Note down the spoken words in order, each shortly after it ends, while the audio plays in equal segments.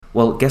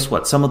Well, guess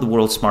what? Some of the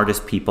world's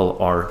smartest people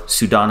are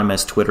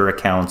pseudonymous Twitter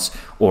accounts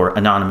or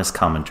anonymous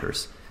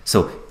commenters.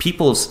 So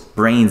people's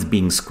brains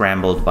being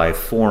scrambled by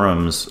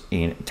forums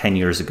 10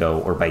 years ago,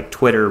 or by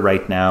Twitter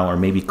right now, or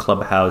maybe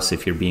Clubhouse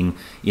if you're being,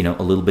 a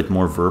little bit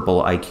more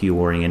verbal IQ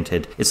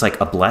oriented. It's like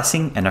a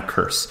blessing and a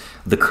curse.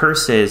 The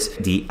curse is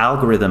the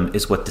algorithm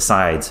is what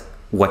decides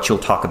what you'll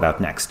talk about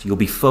next. You'll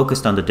be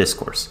focused on the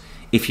discourse.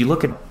 If you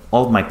look at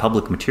all of my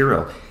public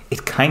material,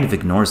 it kind of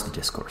ignores the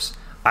discourse.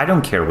 I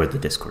don't care where the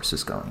discourse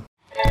is going.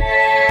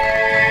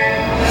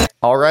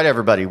 All right,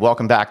 everybody.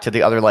 Welcome back to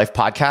the Other Life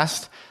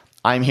podcast.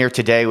 I'm here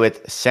today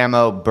with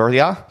Samo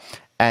Burlia,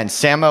 and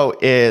Samo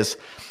is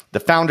the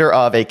founder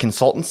of a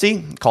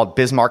consultancy called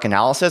Bismarck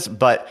Analysis,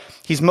 but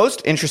he's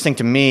most interesting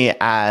to me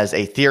as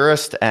a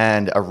theorist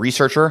and a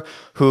researcher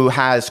who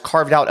has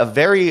carved out a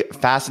very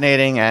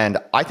fascinating and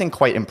I think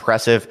quite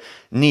impressive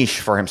niche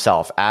for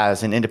himself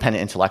as an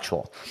independent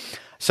intellectual.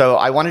 So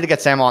I wanted to get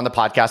Samo on the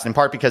podcast in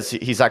part because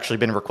he's actually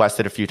been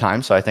requested a few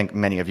times. So I think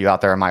many of you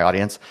out there in my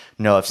audience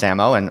know of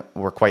Samo and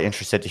were quite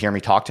interested to hear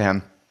me talk to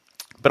him.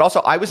 But also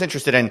I was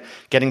interested in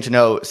getting to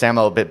know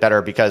Samo a bit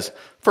better because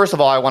first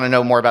of all, I want to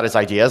know more about his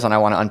ideas and I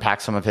want to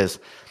unpack some of his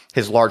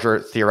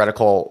larger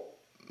theoretical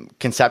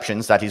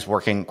conceptions that he's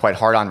working quite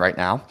hard on right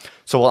now.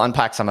 So we'll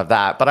unpack some of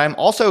that. But I'm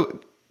also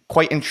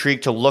quite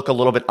intrigued to look a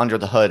little bit under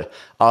the hood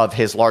of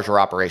his larger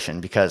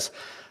operation because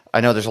I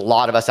know there's a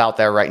lot of us out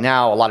there right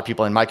now, a lot of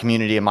people in my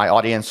community and my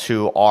audience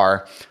who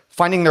are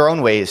finding their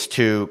own ways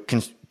to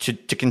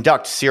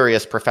conduct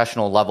serious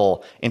professional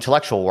level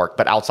intellectual work,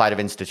 but outside of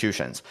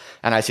institutions.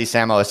 And I see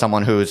Samo as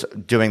someone who's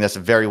doing this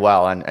very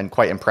well and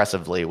quite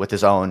impressively with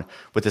his own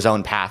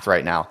path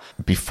right now.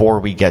 Before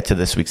we get to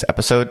this week's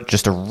episode,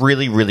 just a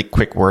really, really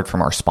quick word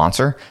from our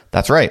sponsor.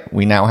 That's right.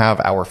 We now have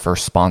our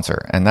first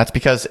sponsor, and that's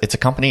because it's a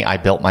company I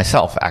built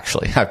myself,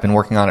 actually. I've been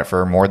working on it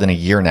for more than a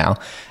year now,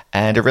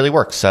 and it really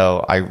works.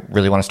 So I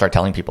really want to start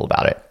telling people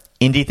about it.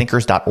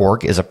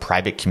 IndieThinkers.org is a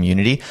private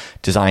community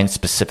designed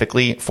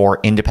specifically for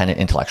independent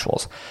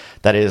intellectuals.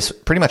 That is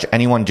pretty much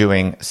anyone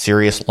doing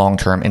serious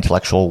long-term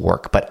intellectual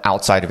work, but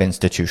outside of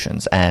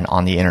institutions and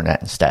on the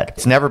internet instead.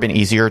 It's never been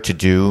easier to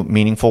do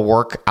meaningful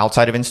work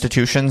outside of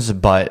institutions,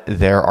 but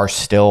there are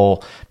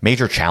still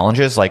major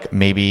challenges, like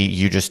maybe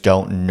you just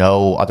don't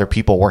know other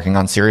people working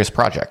on serious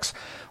projects.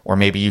 Or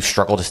maybe you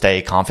struggle to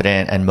stay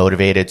confident and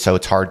motivated, so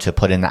it's hard to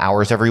put in the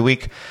hours every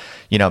week.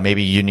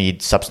 Maybe you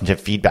need substantive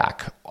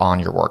feedback on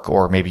your work,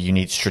 or maybe you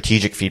need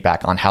strategic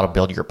feedback on how to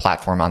build your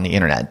platform on the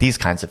internet, these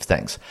kinds of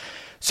things.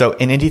 So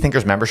an Indie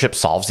Thinkers membership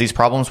solves these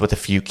problems with a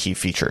few key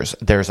features.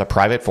 There's a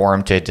private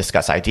forum to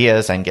discuss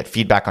ideas and get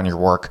feedback on your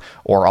work,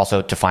 or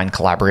also to find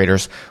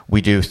collaborators.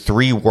 We do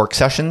 3 work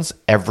sessions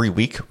every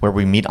week where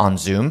we meet on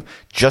Zoom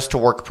just to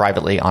work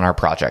privately on our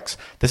projects.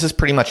 This is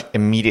pretty much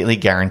immediately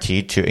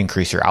guaranteed to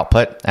increase your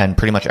output, and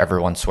pretty much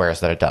everyone swears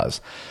that it does.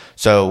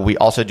 So we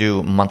also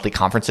do monthly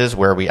conferences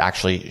where we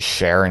actually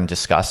share and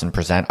discuss and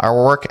present our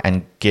work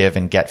and give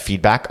and get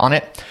feedback on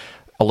it.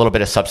 A little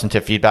bit of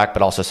substantive feedback,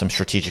 but also some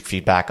strategic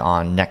feedback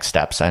on next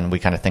steps. And we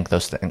kind of think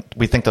those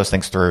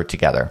things through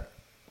together.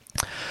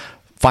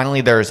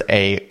 Finally, there's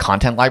a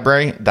content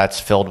library that's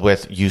filled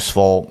with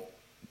useful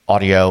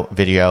audio,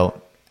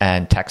 video,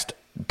 and text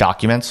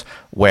documents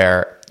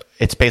where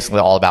it's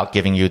basically all about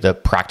giving you the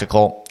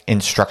practical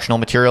instructional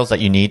materials that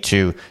you need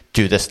to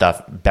do this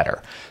stuff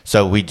better.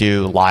 So we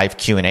do live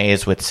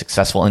Q&As with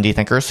successful indie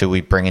thinkers who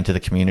we bring into the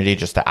community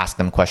just to ask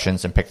them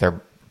questions and pick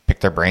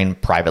their brain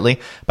privately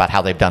about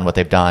how they've done what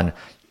they've done,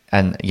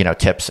 and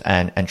tips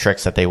and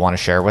tricks that they want to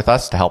share with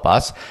us to help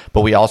us.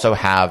 But we also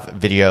have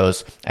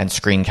videos and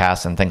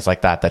screencasts and things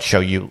like that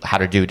show you how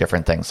to do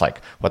different things,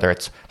 like whether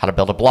it's how to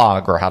build a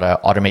blog or how to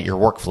automate your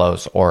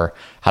workflows or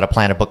how to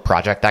plan a book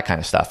project, that kind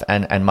of stuff,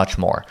 and much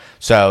more.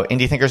 So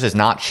Indie Thinkers is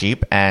not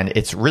cheap, and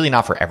it's really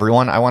not for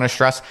everyone, I want to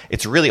stress.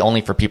 It's really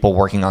only for people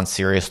working on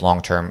serious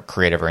long-term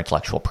creative or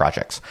intellectual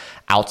projects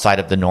outside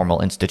of the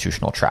normal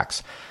institutional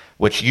tracks,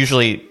 which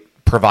usually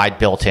provide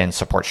built-in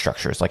support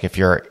structures. Like if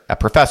you're a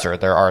professor,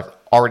 there are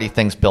already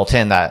things built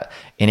in that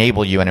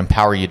enable you and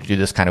empower you to do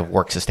this kind of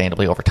work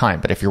sustainably over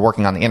time. But if you're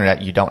working on the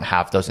internet, you don't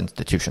have those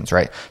institutions,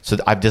 right? So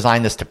I've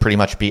designed this to pretty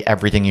much be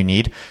everything you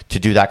need to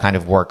do that kind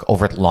of work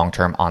over the long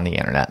term on the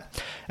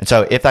internet. And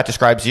so if that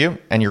describes you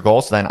and your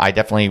goals, then I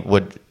definitely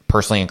would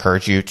personally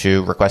encourage you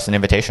to request an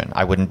invitation.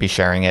 I wouldn't be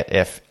sharing it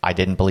if I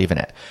didn't believe in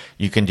it.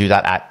 You can do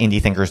that at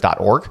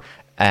indiethinkers.org.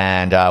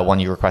 And when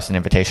you request an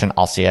invitation,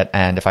 I'll see it.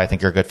 And if I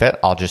think you're a good fit,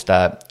 I'll just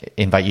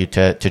invite you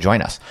to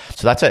join us.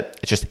 So that's it.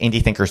 It's just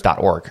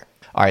indiethinkers.org.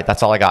 All right,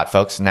 that's all I got,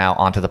 folks. Now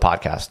on to the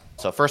podcast.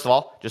 So first of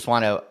all, just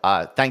want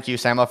to thank you,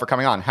 Samo, for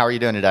coming on. How are you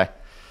doing today?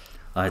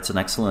 It's an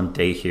excellent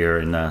day here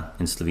in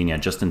Slovenia.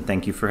 Justin,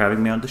 thank you for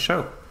having me on the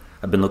show.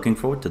 I've been looking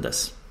forward to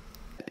this.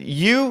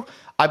 You,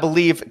 I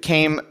believe,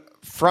 came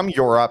from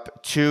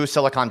Europe to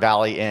Silicon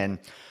Valley in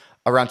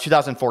around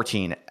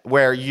 2014,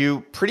 where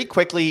you pretty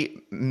quickly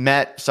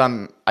met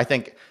some, I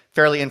think,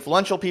 fairly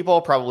influential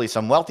people, probably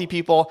some wealthy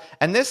people.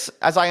 And this,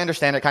 as I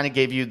understand it, kind of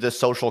gave you the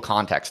social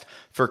context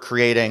for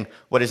creating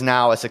what is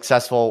now a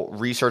successful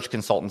research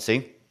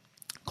consultancy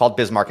called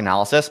Bismarck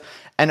Analysis.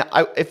 And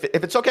if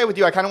it's okay with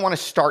you, I kind of want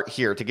to start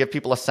here to give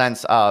people a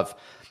sense of,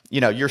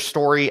 your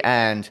story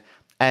and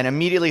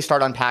immediately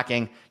start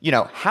unpacking,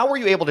 how were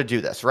you able to do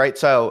this, right?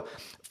 So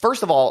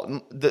first of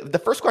all,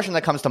 the first question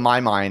that comes to my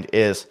mind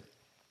is,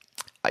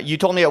 you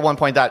told me at one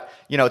point that,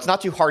 it's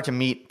not too hard to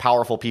meet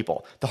powerful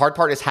people. The hard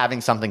part is having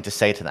something to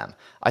say to them.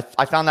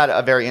 I found that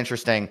a very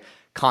interesting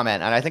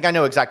comment, and I think I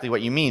know exactly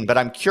what you mean, but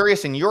I'm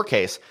curious in your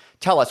case,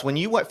 tell us, when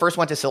you first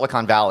went to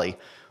Silicon Valley,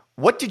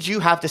 what did you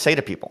have to say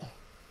to people?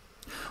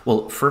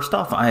 Well, first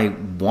off, I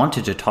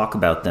wanted to talk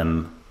about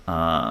them.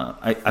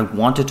 I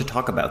wanted to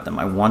talk about them.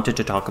 I wanted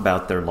to talk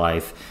about their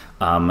life,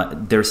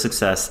 their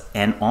success,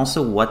 and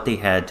also what they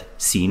had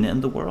seen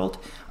in the world.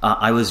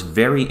 I was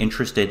very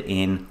interested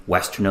in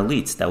Western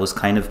elites. That was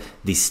kind of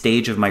the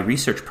stage of my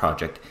research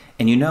project.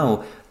 And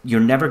you're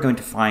never going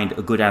to find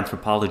a good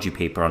anthropology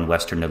paper on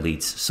Western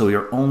elites. So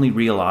your only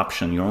real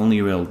option, your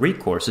only real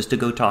recourse is to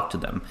go talk to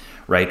them,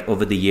 right?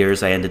 Over the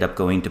years, I ended up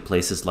going to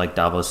places like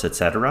Davos,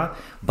 etc.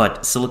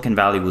 But Silicon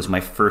Valley was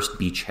my first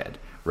beachhead,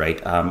 right?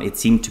 It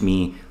seemed to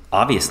me,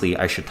 obviously,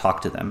 I should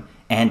talk to them.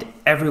 And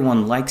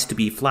everyone likes to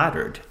be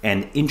flattered.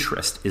 And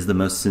interest is the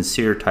most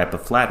sincere type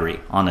of flattery,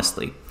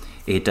 honestly.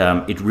 It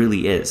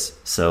really is.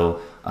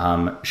 So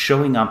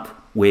showing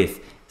up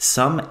with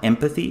some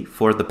empathy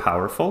for the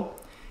powerful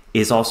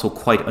is also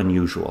quite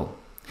unusual.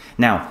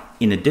 Now,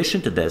 in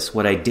addition to this,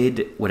 what I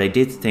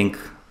did think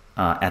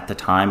at the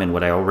time, and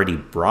what I already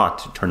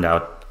brought, turned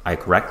out I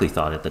correctly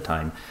thought at the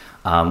time,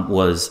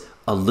 was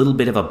a little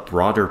bit of a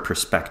broader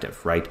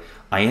perspective, right?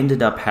 I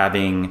ended up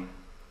having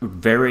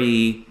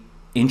very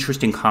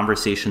interesting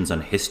conversations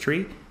on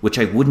history, which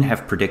I wouldn't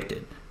have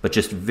predicted. But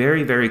just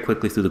very, very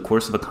quickly through the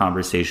course of a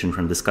conversation,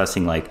 from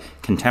discussing like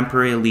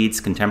contemporary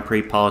elites,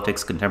 contemporary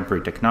politics,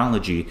 contemporary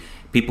technology,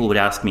 people would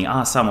ask me,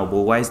 Samo,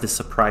 well, why is this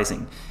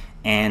surprising?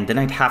 And then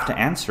I'd have to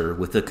answer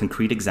with a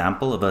concrete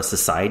example of a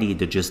society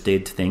that just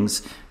did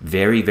things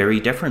very, very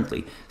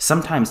differently.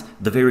 Sometimes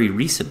the very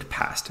recent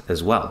past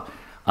as well.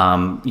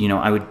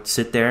 I would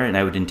sit there and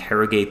I would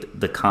interrogate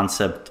the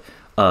concept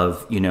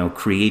of,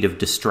 creative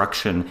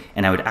destruction.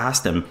 And I would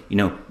ask them,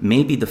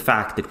 maybe the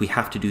fact that we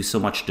have to do so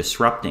much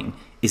disrupting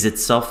is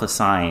itself a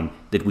sign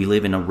that we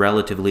live in a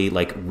relatively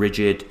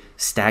rigid,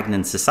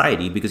 stagnant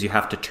society, because you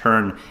have to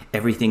turn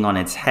everything on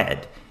its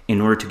head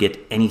in order to get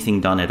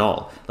anything done at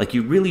all.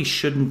 You really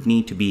shouldn't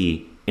need to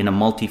be in a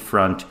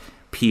multi-front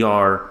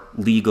PR,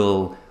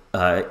 legal,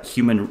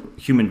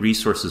 human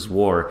resources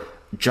war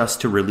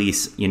just to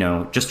release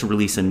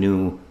a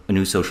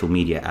new social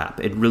media app.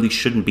 It really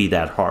shouldn't be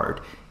that hard.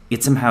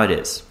 It somehow it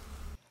is.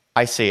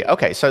 I see.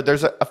 Okay, so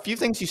there's a few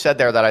things you said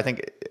there that I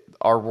think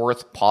are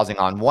worth pausing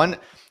on. One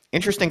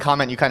interesting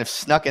comment you kind of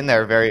snuck in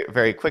there very,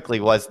 very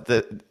quickly was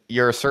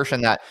your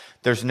assertion that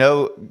there's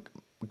no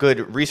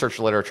good research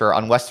literature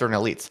on Western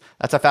elites.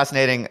 That's a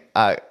fascinating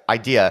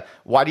idea.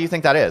 Why do you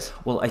think that is?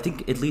 Well, I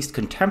think at least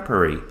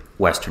contemporary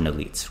Western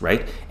elites,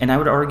 right? And I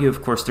would argue,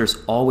 of course, there's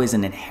always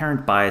an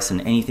inherent bias in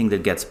anything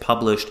that gets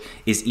published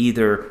is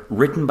either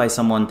written by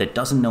someone that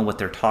doesn't know what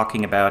they're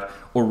talking about,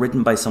 or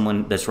written by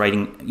someone that's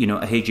writing,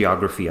 a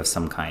hagiography of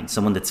some kind,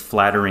 someone that's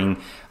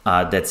flattering,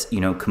 that's,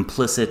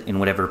 complicit in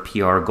whatever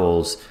PR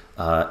goals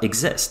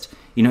exist.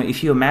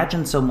 If you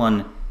imagine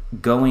someone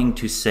going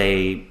to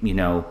say,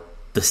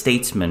 the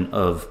statesman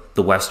of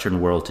the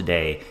Western world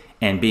today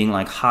and being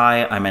like,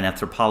 hi, I'm an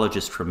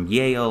anthropologist from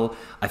Yale.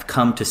 I've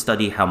come to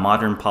study how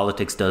modern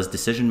politics does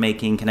decision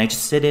making. Can I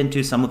just sit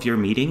into some of your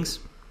meetings?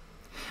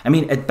 I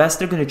mean, at best,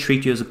 they're going to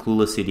treat you as a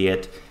clueless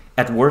idiot.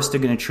 At worst, they're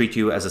going to treat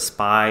you as a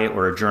spy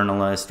or a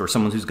journalist or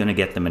someone who's going to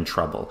get them in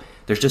trouble.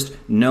 There's just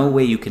no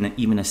way you can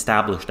even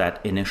establish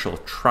that initial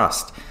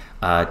trust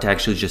to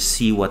actually just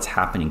see what's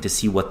happening, to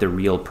see what the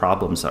real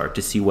problems are,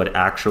 to see what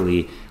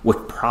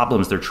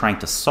problems they're trying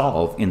to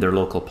solve in their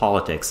local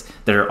politics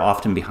that are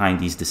often behind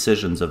these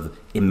decisions of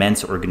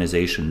immense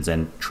organizations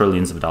and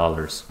trillions of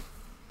dollars.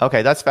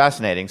 Okay, that's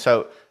fascinating.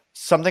 So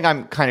something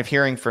I'm kind of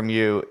hearing from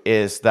you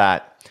is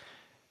that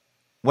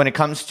when it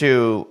comes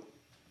to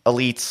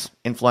elites,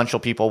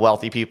 influential people,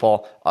 wealthy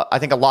people, I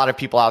think a lot of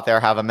people out there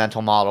have a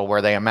mental model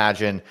where they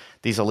imagine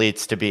these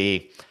elites to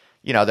be,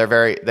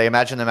 they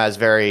imagine them as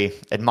very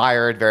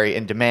admired, very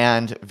in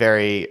demand,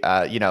 very,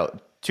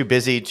 too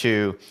busy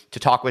to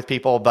talk with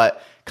people.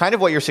 But kind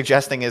of what you're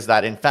suggesting is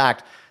that, in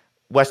fact,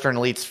 Western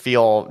elites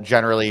feel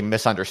generally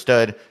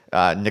misunderstood,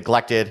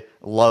 neglected,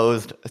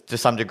 loathed to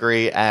some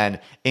degree, and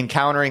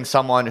encountering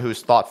someone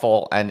who's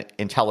thoughtful and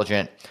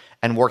intelligent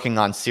and working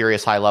on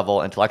serious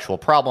high-level intellectual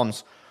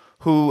problems,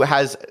 who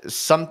has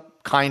some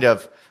kind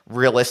of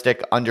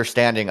realistic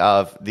understanding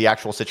of the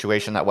actual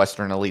situation that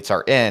Western elites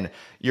are in,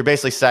 you're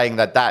basically saying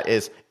that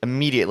is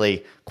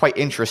immediately quite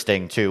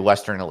interesting to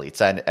Western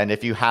elites. And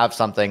if you have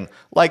something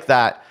like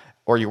that,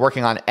 or you're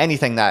working on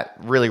anything that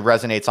really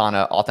resonates on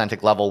an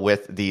authentic level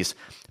with these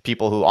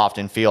people who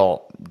often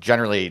feel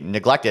generally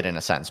neglected in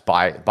a sense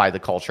by the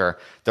culture,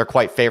 they're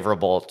quite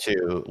favorable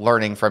to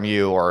learning from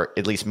you, or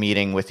at least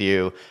meeting with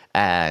you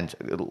and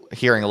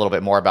hearing a little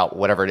bit more about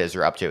whatever it is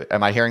you're up to.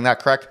 Am I hearing that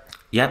correct?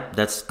 Yep,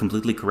 that's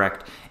completely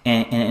correct.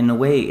 And in a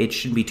way, it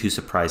shouldn't be too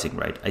surprising,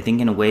 right? I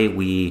think in a way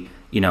we,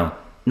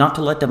 not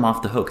to let them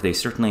off the hook. They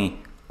certainly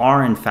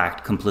are in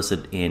fact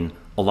complicit in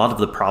a lot of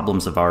the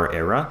problems of our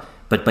era.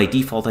 But by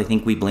default, I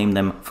think we blame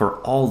them for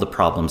all the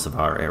problems of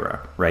our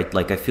era, right?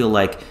 Like I feel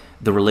like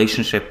the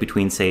relationship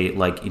between, say,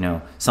 like,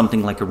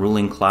 something like a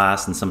ruling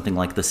class and something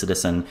like the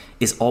citizen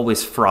is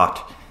always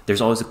fraught. There's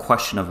always a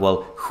question of,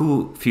 well,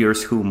 who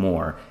fears who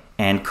more?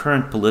 And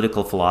current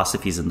political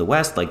philosophies in the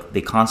West, like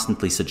they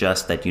constantly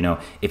suggest that,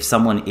 if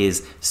someone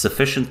is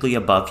sufficiently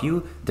above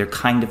you, they're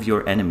kind of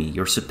your enemy.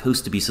 You're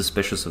supposed to be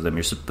suspicious of them.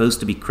 You're supposed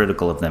to be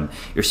critical of them.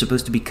 You're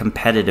supposed to be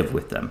competitive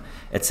with them,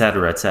 et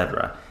cetera, et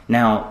cetera.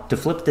 Now, to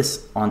flip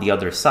this on the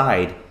other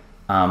side,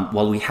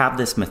 while we have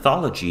this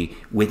mythology,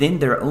 within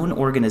their own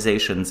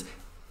organizations,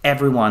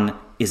 everyone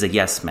is a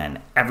yes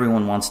man.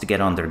 Everyone wants to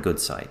get on their good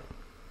side.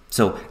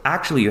 So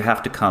actually, you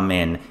have to come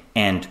in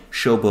and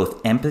show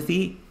both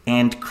empathy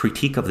and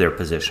critique of their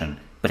position,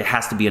 but it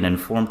has to be an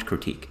informed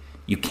critique.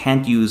 You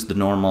can't use the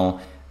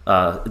normal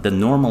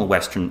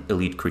Western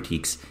elite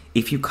critiques.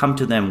 If you come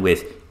to them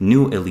with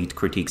new elite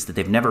critiques that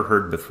they've never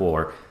heard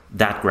before,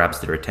 that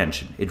grabs their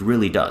attention. It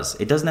really does.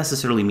 It doesn't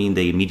necessarily mean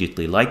they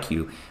immediately like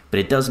you, but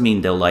it does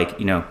mean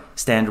they'll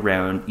stand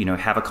around,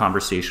 have a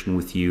conversation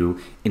with you,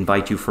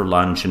 invite you for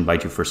lunch,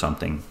 invite you for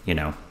something,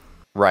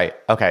 Right.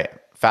 Okay.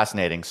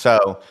 Fascinating.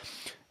 So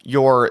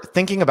you're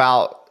thinking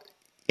about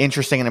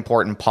interesting and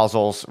important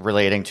puzzles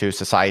relating to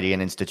society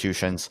and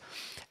institutions,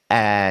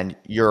 and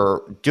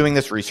you're doing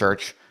this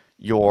research,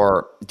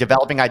 you're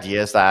developing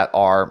ideas that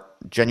are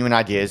genuine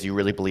ideas you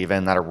really believe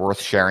in, that are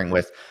worth sharing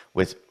with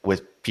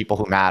people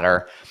who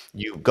matter.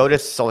 You go to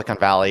Silicon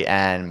Valley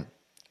and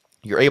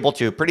you're able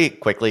to pretty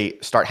quickly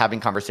start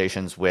having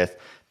conversations with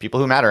people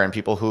who matter and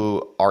people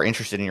who are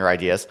interested in your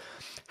ideas.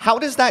 How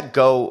does that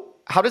go?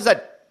 How does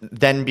that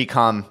then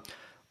become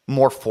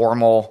more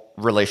formal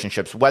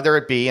relationships, whether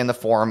it be in the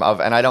form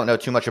of, and I don't know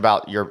too much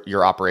about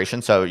your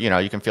operation, so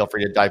you can feel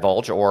free to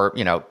divulge or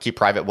keep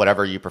private,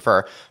 whatever you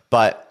prefer.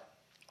 But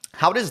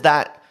how does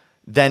that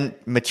then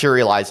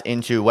materialize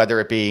into,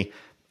 whether it be,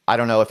 I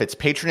don't know if it's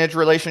patronage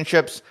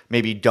relationships,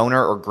 maybe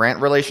donor or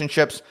grant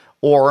relationships,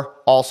 or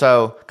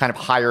also kind of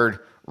hired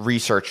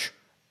research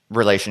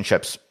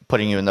relationships,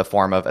 putting you in the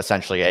form of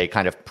essentially a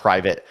kind of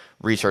private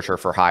researcher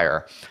for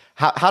hire?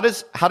 How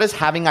does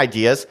having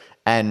ideas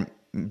and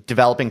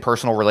developing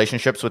personal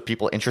relationships with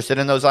people interested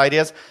in those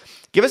ideas,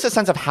 give us a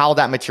sense of how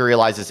that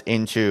materializes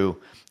into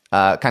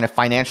kind of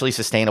financially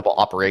sustainable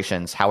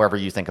operations, however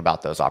you think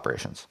about those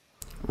operations?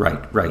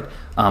 Right.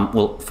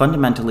 Well,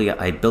 fundamentally,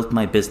 I built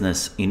my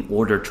business in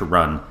order to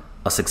run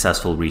a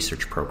successful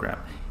research program,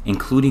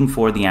 including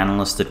for the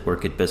analysts that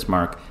work at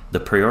Bismarck.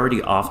 The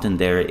priority often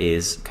there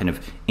is kind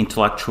of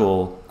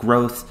intellectual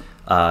growth,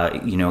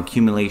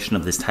 accumulation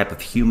of this type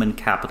of human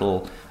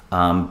capital,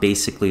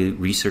 basically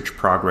research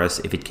progress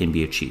if it can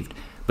be achieved.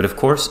 But of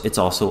course, it's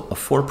also a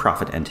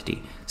for-profit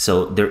entity.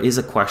 So there is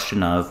a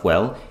question of,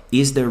 well,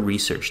 is there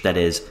research that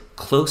is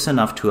close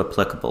enough to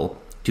applicable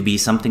to be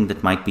something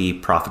that might be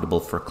profitable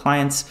for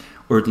clients,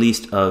 or at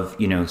least of,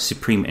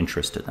 supreme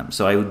interest to them?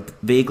 So I would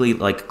vaguely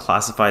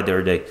classify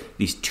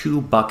these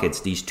two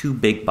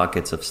big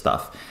buckets of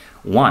stuff.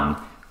 One,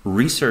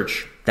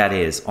 research that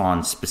is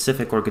on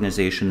specific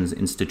organizations,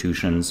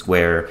 institutions,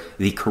 where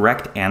the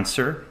correct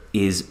answer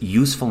is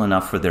useful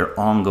enough for their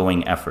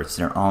ongoing efforts,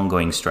 their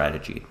ongoing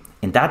strategy.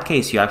 In that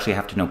case, you actually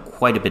have to know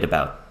quite a bit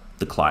about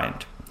the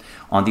client.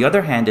 On the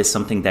other hand, is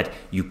something that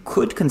you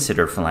could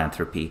consider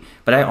philanthropy,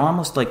 but I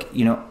almost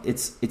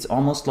it's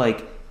almost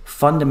like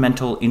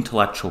fundamental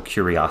intellectual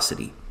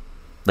curiosity.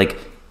 Like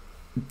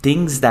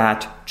things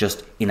that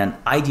just in an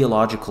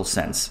ideological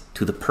sense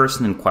to the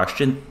person in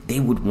question, they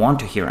would want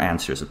to hear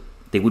answers.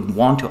 They would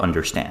want to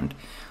understand.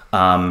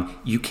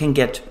 You can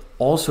get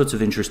all sorts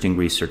of interesting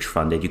research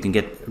funded. You can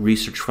get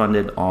research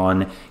funded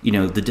on,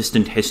 the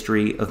distant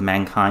history of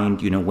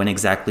mankind, when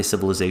exactly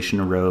civilization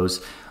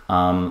arose,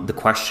 the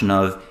question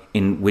of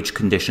in which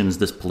conditions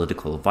this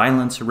political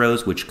violence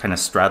arose, which kind of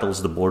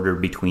straddles the border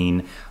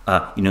between,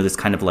 this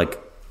kind of like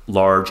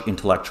large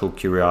intellectual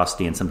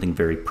curiosity and something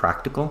very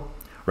practical,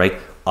 right?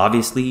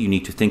 Obviously, you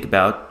need to think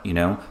about,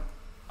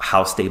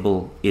 how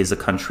stable is a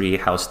country?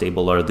 How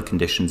stable are the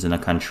conditions in a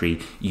country?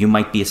 You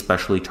might be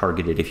especially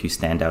targeted if you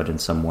stand out in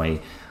some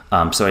way.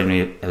 So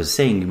I was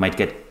saying you might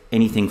get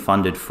anything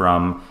funded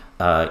from,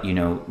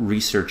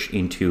 research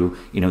into,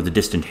 the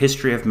distant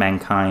history of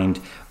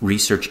mankind,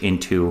 research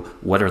into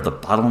what are the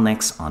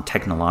bottlenecks on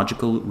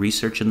technological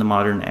research in the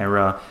modern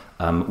era,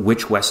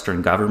 which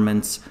Western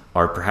governments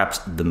are perhaps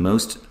the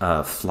most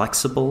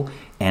flexible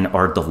and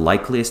are the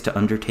likeliest to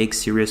undertake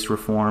serious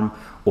reform,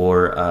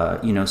 or,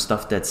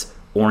 stuff that's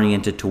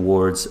oriented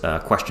towards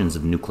questions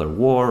of nuclear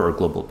war or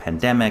global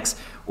pandemics,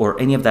 or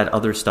any of that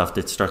other stuff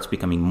that starts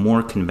becoming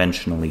more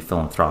conventionally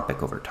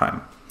philanthropic over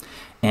time.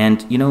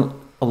 And,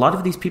 a lot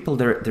of these people,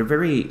 they're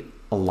very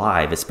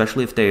alive,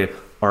 especially if they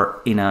are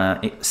in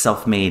a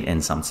self-made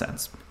in some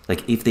sense.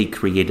 Like if they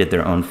created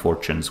their own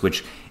fortunes,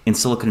 which in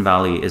Silicon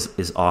Valley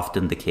is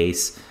often the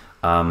case.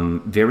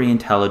 Very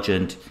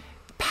intelligent,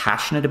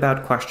 passionate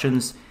about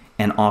questions,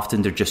 and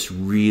often they're just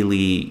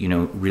really,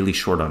 really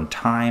short on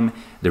time.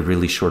 They're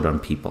really short on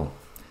people.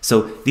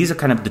 So these are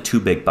kind of the two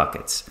big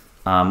buckets.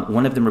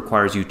 One of them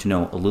requires you to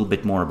know a little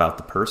bit more about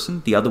the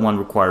person. The other one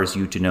requires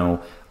you to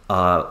know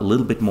a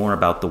little bit more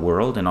about the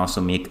world and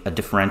also make a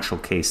differential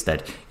case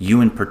that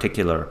you in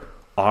particular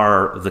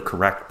are the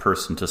correct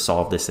person to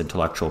solve this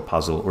intellectual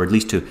puzzle, or at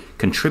least to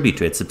contribute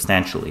to it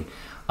substantially.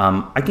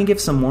 I can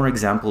give some more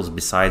examples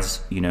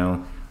besides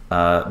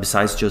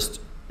just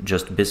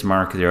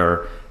Bismarck.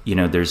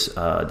 There's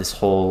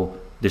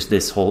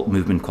this whole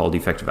movement called the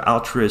effective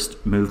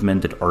altruist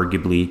movement that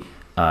arguably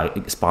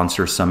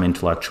sponsors some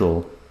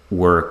intellectual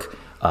work.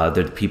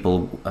 There are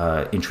people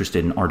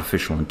interested in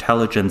artificial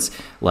intelligence.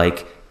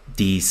 Like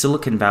the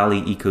Silicon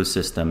Valley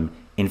ecosystem,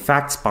 in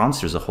fact,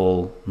 sponsors a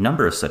whole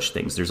number of such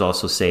things. There's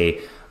also,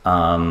 say,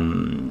 a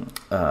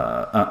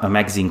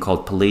magazine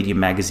called Palladium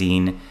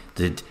Magazine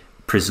that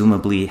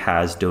presumably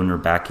has donor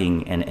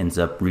backing and ends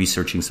up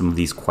researching some of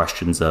these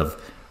questions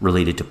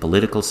related to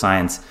political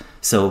science.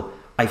 So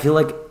I feel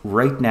like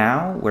right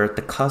now we're at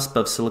the cusp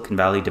of Silicon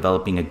Valley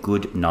developing a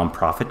good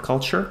nonprofit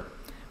culture,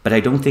 but I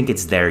don't think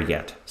it's there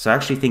yet. So I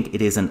actually think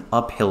it is an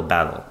uphill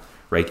battle,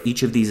 right?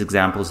 Each of these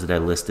examples that I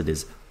listed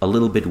is a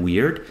little bit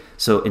weird.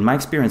 So in my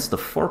experience, the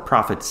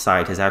for-profit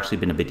side has actually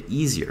been a bit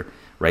easier,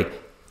 right?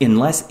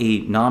 Unless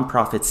a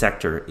nonprofit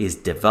sector is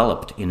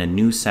developed in a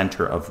new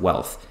center of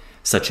wealth,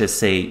 such as,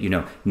 say,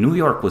 New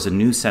York was a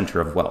new center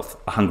of wealth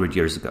 100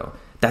 years ago.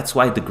 That's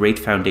why the great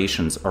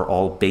foundations are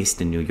all based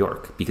in New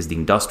York, because the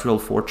industrial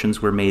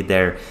fortunes were made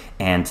there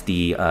and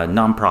the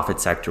nonprofit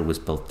sector was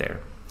built there.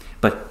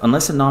 But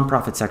unless a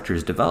nonprofit sector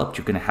is developed,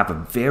 you're going to have a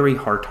very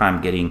hard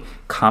time getting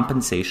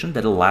compensation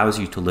that allows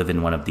you to live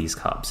in one of these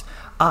hubs.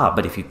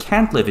 But if you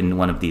can't live in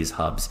one of these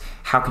hubs,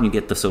 how can you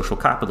get the social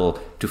capital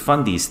to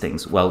fund these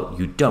things? Well,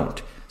 you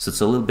don't. So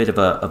it's a little bit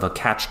of a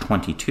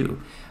catch-22.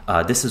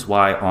 This is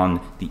why on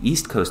the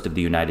East Coast of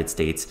the United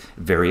States,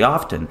 very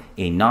often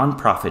a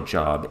nonprofit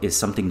job is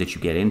something that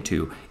you get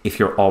into if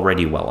you're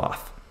already well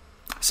off.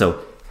 So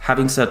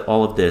having said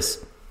all of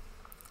this,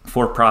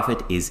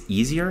 for-profit is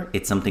easier.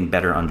 It's something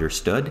better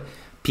understood.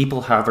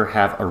 People, however,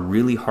 have a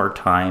really hard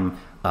time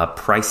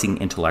pricing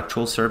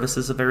intellectual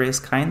services of various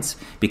kinds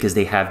because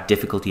they have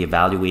difficulty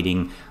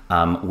evaluating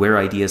where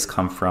ideas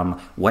come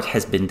from, what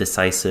has been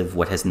decisive,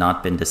 what has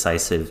not been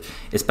decisive,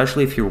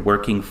 especially if you're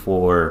working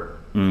for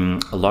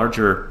a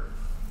larger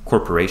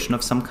corporation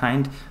of some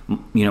kind.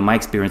 My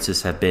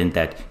experiences have been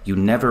that you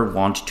never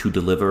want to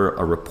deliver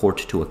a report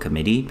to a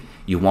committee.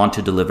 You want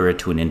to deliver it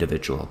to an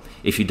individual.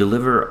 If you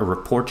deliver a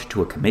report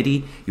to a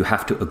committee, you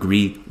have to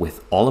agree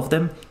with all of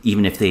them,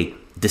 even if they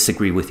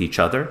disagree with each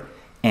other.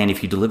 And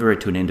if you deliver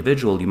it to an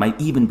individual, you might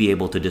even be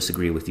able to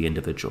disagree with the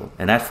individual.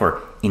 And that,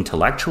 for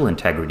intellectual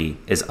integrity,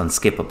 is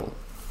unskippable,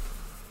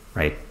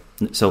 right?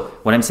 So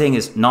what I'm saying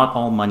is not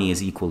all money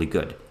is equally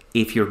good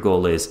if your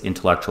goal is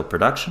intellectual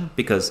production,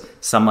 because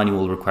some money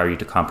will require you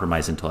to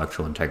compromise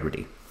intellectual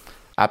integrity.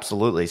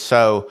 Absolutely.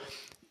 So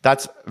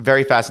that's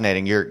very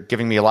fascinating. You're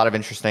giving me a lot of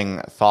interesting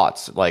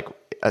thoughts, like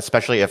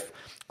especially if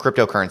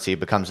cryptocurrency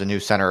becomes a new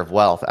center of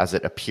wealth, as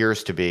it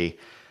appears to be,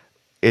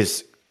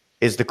 is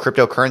the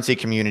cryptocurrency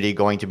community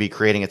going to be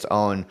creating its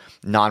own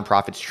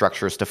nonprofit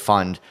structures to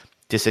fund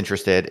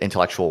disinterested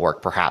intellectual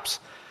work, perhaps?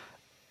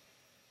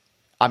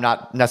 I'm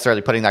not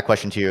necessarily putting that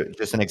question to you,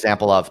 just an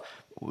example of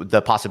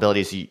the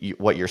possibilities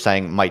what you're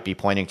saying might be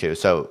pointing to.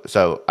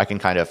 So I can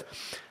kind of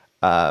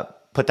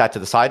put that to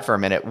the side for a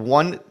minute.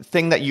 One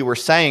thing that you were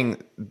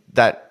saying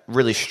that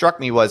really struck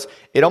me was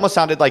it almost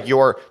sounded like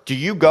do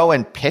you go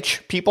and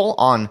pitch people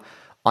on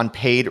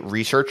paid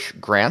research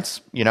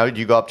grants? Do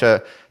you go up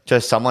to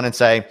someone and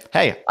say,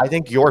 hey, I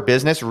think your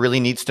business really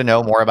needs to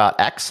know more about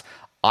X.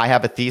 I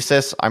have a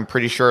thesis. I'm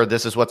pretty sure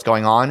this is what's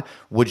going on.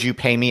 Would you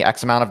pay me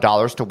X amount of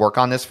dollars to work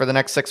on this for the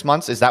next 6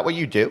 months? Is that what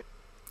you do?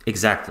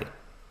 Exactly.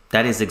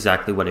 That is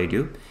exactly what I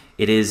do.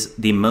 It is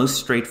the most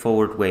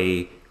straightforward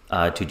way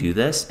to do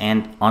this.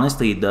 And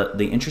honestly,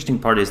 the interesting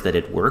part is that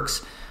it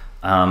works.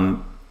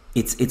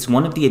 It's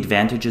one of the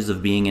advantages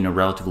of being in a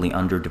relatively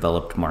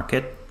underdeveloped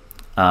market.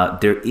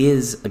 There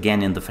is,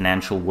 again, in the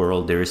financial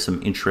world, there is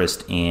some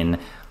interest in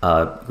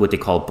what they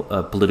call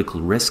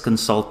political risk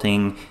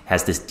consulting,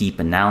 has this deep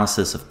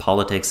analysis of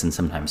politics and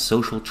sometimes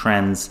social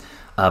trends,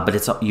 but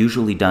it's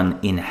usually done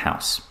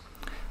in-house.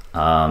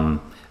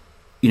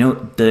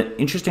 The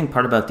interesting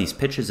part about these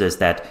pitches is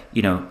that,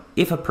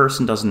 if a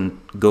person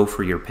doesn't go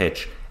for your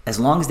pitch, as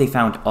long as they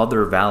found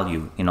other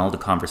value in all the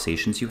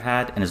conversations you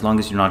had, and as long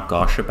as you're not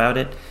gauche about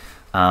it,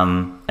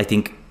 I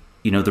think,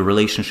 the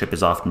relationship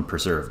is often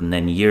preserved. And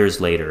then years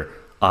later,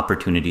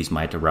 opportunities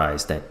might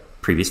arise that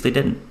previously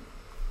didn't.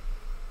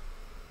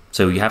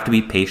 So you have to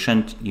be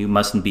patient. You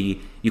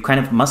kind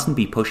of mustn't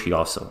be pushy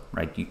also,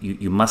 right?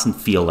 You mustn't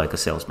feel like a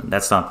salesman.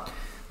 That's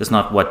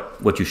not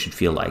what you should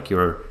feel like.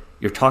 You're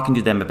talking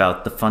to them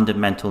about the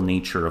fundamental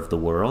nature of the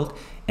world,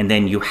 and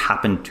then you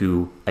happen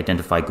to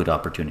identify good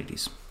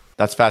opportunities.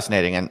 That's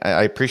fascinating. And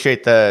I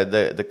appreciate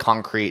the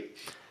concrete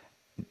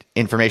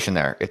information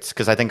there. It's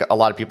because I think a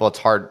lot of people, it's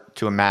hard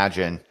to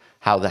imagine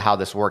how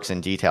this works in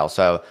detail.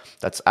 So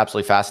that's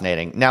absolutely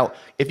fascinating. Now,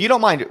 if you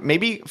don't mind,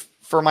 maybe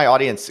for my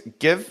audience,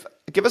 give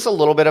us a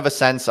little bit of a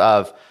sense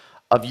of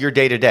your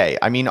day to day.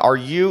 I mean, are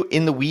you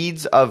in the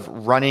weeds of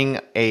running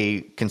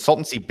a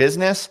consultancy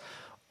business,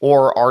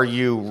 or are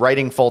you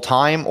writing full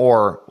time,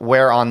 or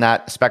where on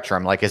that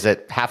spectrum? Like, is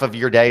it half of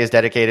your day is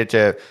dedicated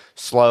to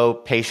slow,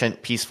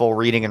 patient, peaceful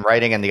reading and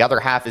writing, and the other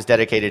half is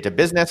dedicated to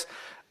business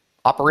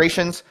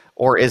operations?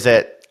 Or is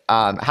it,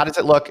 how does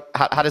it look?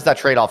 How does that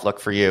trade-off look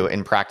for you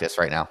in practice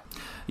right now?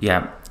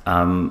 Yeah.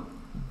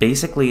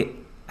 Basically,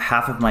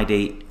 half of my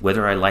day,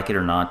 whether I like it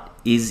or not,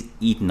 is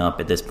eaten up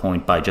at this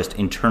point by just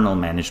internal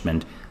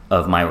management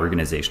of my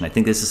organization. I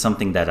think this is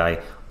something that I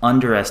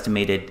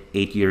underestimated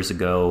 8 years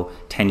ago,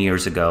 10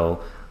 years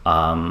ago.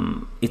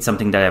 It's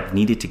something that I've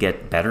needed to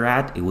get better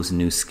at. It was a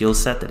new skill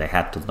set that I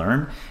had to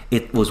learn.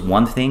 It was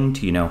one thing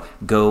to,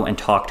 go and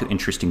talk to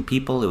interesting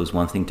people. It was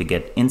one thing to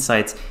get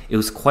insights. It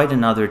was quite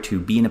another to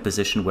be in a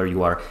position where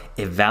you are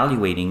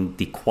evaluating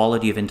the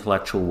quality of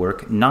intellectual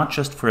work, not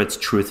just for its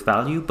truth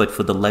value, but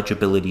for the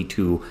legibility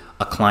to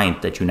a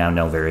client that you now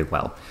know very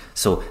well.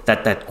 So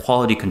that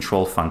quality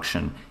control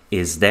function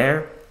is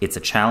there. It's a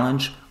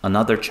challenge.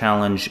 Another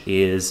challenge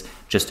is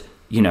just,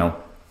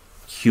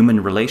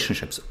 human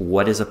relationships.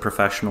 What is a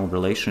professional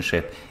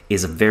relationship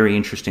is a very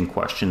interesting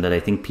question that I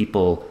think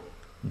people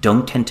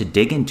don't tend to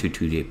dig into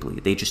too deeply.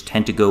 They just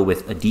tend to go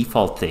with a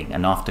default thing,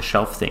 an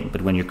off-the-shelf thing.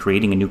 But when you're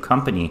creating a new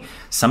company,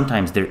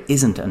 sometimes there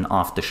isn't an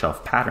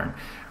off-the-shelf pattern,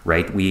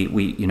 right?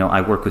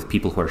 I work with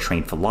people who are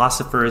trained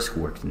philosophers,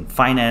 who worked in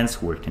finance,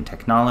 who worked in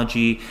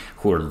technology,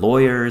 who are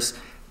lawyers.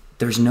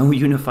 There's no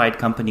unified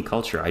company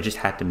culture. I just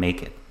had to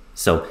make it.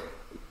 So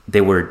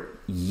there were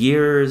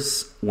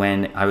years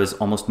when I was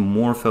almost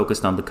more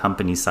focused on the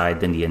company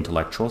side than the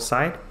intellectual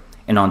side.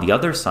 And on the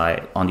other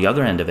side, on the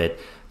other end of it,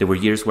 there were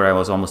years where I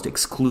was almost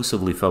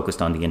exclusively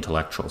focused on the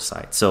intellectual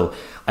side. So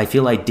I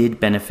feel I did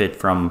benefit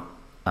from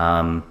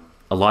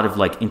a lot of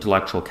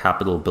intellectual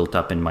capital built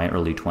up in my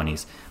early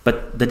 20s.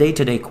 But the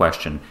day-to-day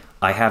question,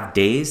 I have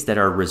days that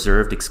are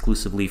reserved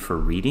exclusively for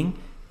reading,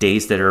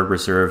 days that are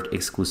reserved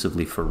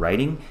exclusively for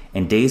writing,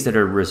 and days that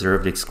are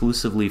reserved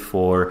exclusively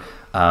for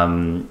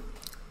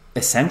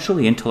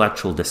essentially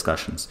intellectual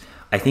discussions.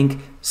 I think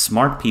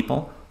smart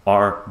people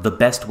are the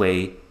best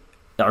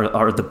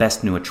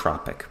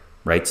nootropic,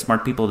 right?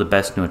 Smart people are the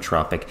best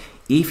nootropic.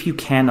 If you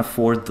can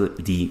afford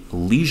the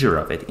leisure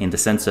of it, in the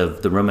sense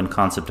of the Roman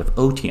concept of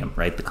otium,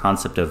 right? The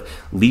concept of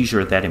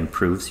leisure that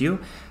improves you,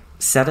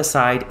 set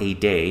aside a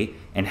day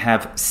and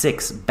have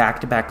 6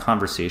 back-to-back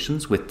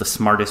conversations with the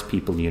smartest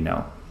people you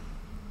know.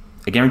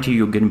 I guarantee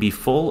you're going to be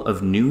full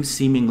of new,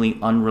 seemingly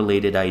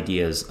unrelated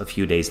ideas a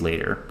few days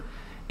later.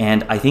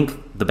 And I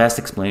think the best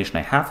explanation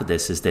I have for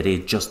this is that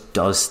it just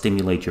does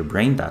stimulate your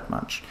brain that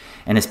much.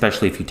 And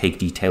especially if you take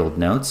detailed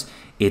notes,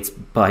 it's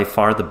by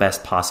far the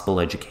best possible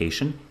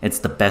education. It's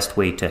the best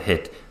way to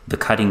hit the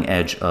cutting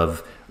edge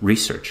of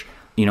research.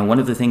 One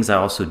of the things I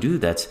also do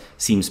that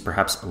seems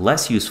perhaps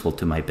less useful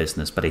to my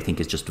business, but I think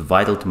is just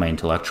vital to my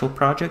intellectual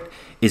project,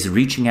 is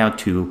reaching out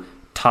to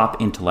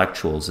top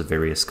intellectuals of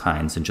various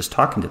kinds and just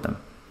talking to them,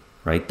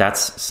 right?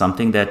 That's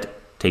something that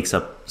takes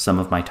up some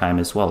of my time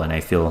as well. And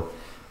I feel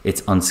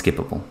it's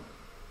unskippable.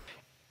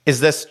 Is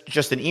this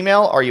just an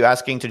email? Are you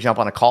asking to jump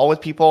on a call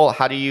with people?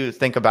 How do you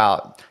think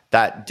about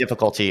that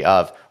difficulty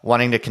of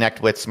wanting to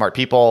connect with smart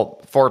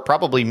people for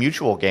probably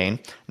mutual gain,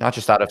 not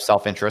just out of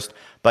self-interest,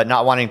 but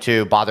not wanting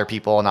to bother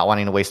people, not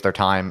wanting to waste their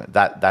time,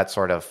 that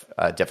sort of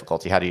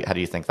difficulty? How do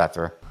you think that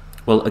through?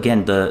 Well,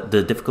 again,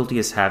 the difficulty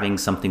is having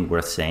something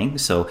worth saying.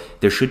 So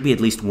there should be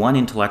at least one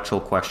intellectual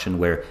question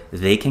where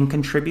they can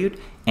contribute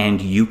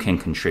and you can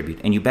contribute.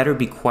 And you better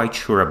be quite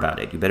sure about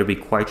it. You better be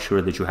quite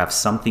sure that you have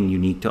something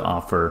unique to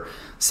offer,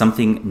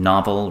 something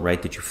novel,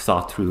 right, that you've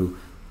thought through,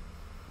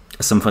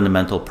 some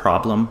fundamental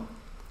problem.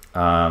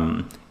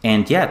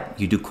 And yet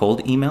you do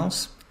cold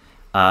emails.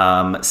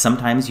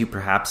 Sometimes you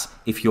perhaps,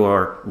 if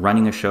you're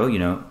running a show,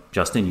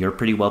 Justin, you're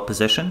pretty well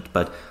positioned.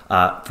 But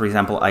for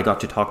example, I got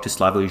to talk to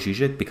Slavoj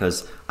Žižek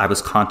because I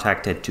was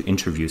contacted to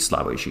interview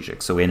Slavoj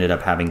Žižek. So we ended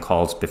up having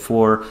calls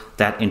before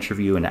that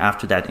interview and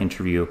after that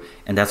interview.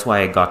 And that's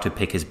why I got to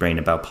pick his brain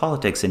about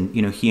politics. And,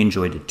 he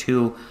enjoyed it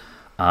too.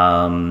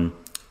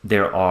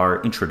 There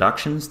are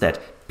introductions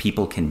that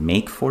people can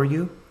make for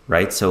you,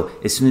 right? So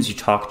as soon as you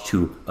talk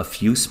to a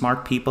few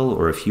smart people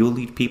or a few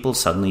elite people,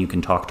 suddenly you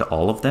can talk to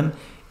all of them.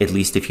 At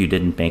least if you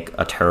didn't make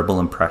a terrible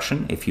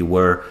impression, if you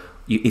were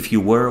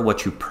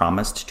what you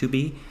promised to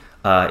be,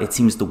 it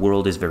seems the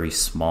world is very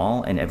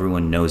small and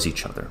everyone knows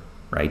each other,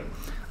 right?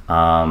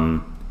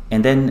 And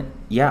then,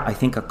 I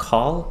think a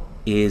call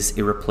is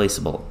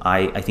irreplaceable.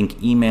 I think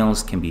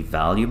emails can be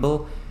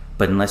valuable,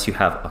 but unless you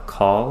have a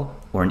call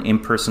or an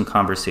in-person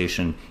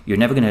conversation, you're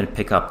never going to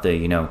pick up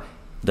the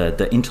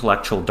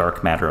intellectual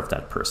dark matter of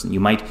that person.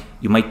 You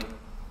might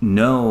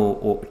know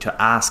or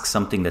to ask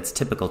something that's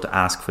typical to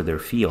ask for their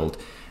field.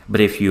 But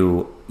if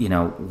you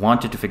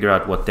wanted to figure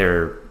out what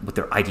their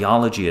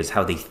ideology is,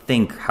 how they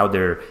think, how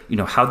their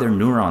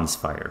neurons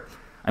fire,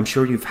 I'm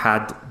sure you've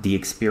had the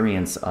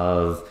experience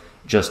of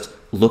just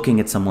looking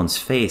at someone's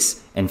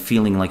face and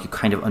feeling like you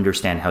kind of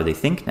understand how they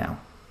think now.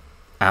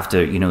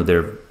 After,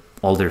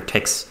 all their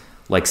tics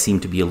like seem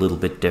to be a little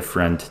bit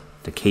different.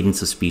 The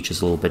cadence of speech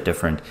is a little bit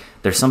different.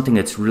 There's something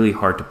that's really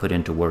hard to put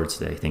into words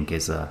that I think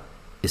is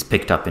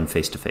picked up in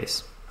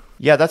face-to-face.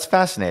 Yeah, that's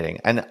fascinating.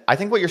 And I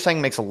think what you're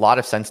saying makes a lot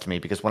of sense to me,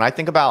 because when I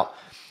think about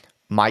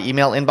my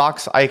email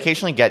inbox, I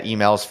occasionally get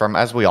emails from,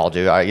 as we all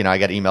do, I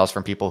get emails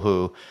from people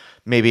who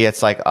maybe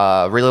it's like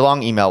a really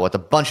long email with a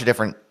bunch of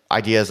different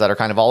ideas that are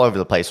kind of all over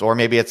the place, or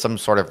maybe it's some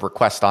sort of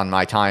request on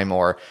my time,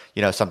 or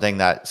something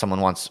that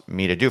someone wants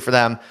me to do for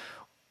them,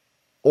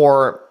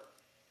 or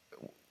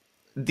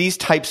these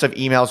types of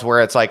emails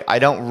where it's like I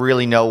don't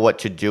really know what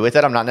to do with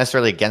it. I'm not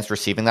necessarily against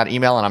receiving that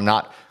email, and I'm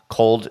not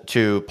cold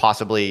to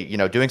possibly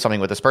doing something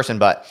with this person,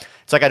 but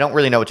it's like I don't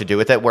really know what to do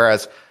with it.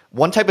 Whereas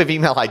one type of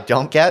email I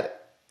don't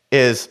get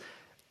is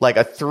like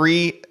a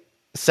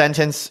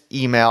 3-sentence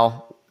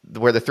email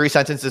where the 3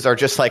 sentences are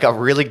just like a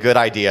really good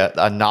idea,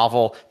 a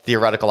novel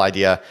theoretical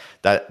idea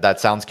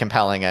that sounds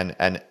compelling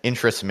and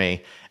interests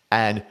me.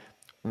 And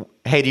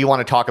hey, do you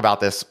want to talk about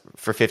this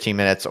for 15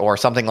 minutes or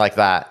something like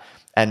that?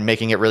 And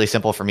making it really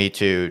simple for me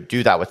to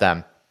do that with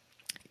them.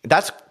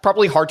 That's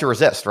probably hard to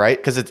resist, right?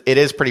 Because it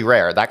is pretty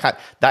rare. That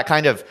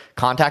kind of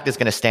contact is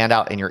going to stand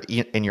out in your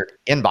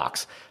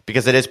inbox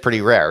because it is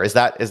pretty rare. Is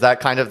that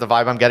kind of the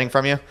vibe I'm getting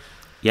from you?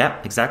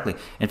 Yeah, exactly.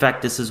 In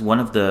fact, this is one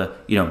of the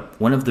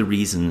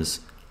reasons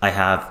I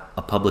have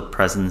a public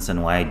presence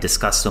and why I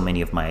discuss so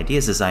many of my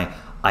ideas is I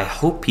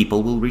hope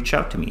people will reach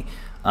out to me.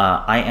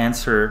 I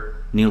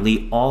answer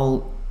nearly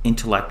all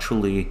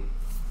intellectually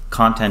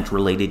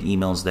content-related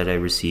emails that I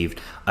received.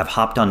 I've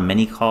hopped on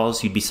many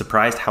calls. You'd be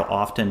surprised how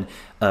often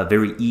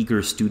very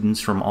eager students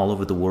from all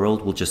over the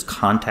world will just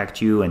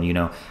contact you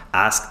and,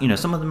 ask,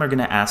 some of them are going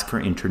to ask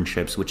for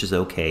internships, which is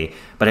okay.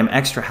 But I'm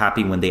extra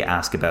happy when they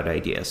ask about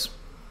ideas,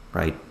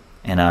 right?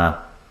 And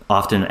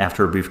often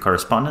after a brief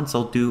correspondence,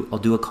 I'll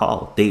do a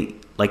call. They,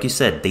 like you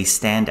said, they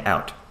stand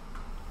out,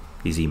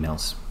 these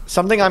emails.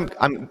 Something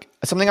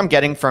I'm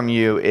getting from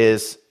you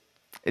is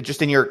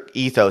just in your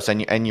ethos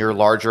and your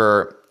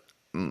larger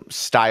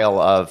style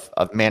of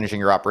managing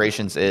your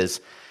operations is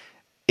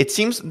it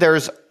seems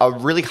there's a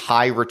really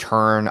high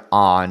return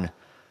on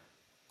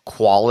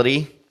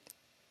quality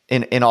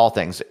in all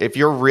things. If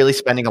you're really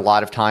spending a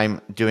lot of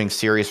time doing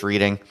serious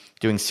reading,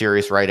 doing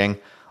serious writing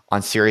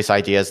on serious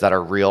ideas that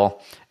are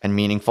real and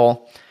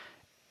meaningful,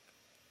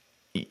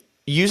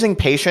 using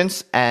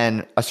patience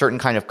and a certain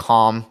kind of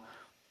calm,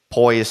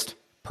 poised,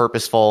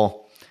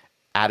 purposeful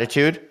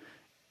attitude,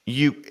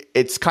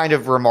 it's kind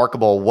of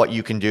remarkable what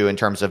you can do in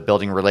terms of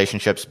building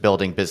relationships,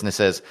 building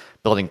businesses,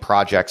 building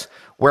projects.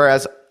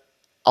 Whereas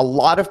a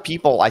lot of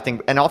people, I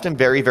think, and often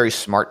very, very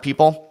smart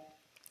people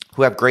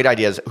who have great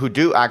ideas, who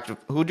do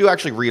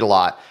actually read a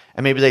lot,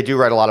 and maybe they do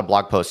write a lot of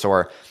blog posts,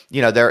 or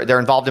they're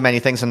involved in many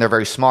things and they're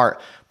very smart,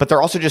 but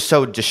they're also just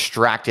so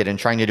distracted and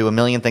trying to do a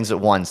million things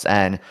at once,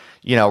 and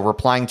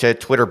replying to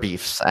Twitter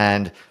beefs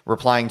and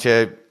replying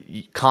to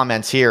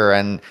comments here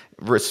and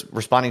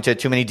responding to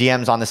too many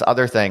DMs on this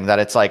other thing, that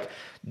it's like,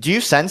 do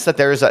you sense that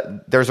there's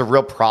a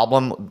real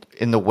problem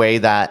in the way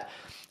that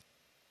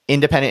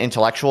independent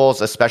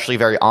intellectuals, especially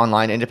very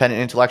online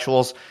independent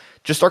intellectuals,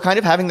 just are kind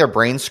of having their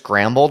brains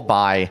scrambled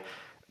by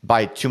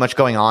too much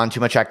going on,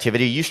 too much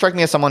activity? You strike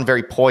me as someone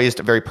very poised,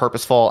 very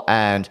purposeful,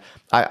 and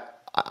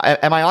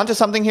am I onto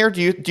something here? Do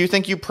you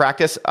think you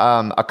practice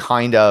a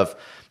kind of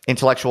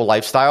intellectual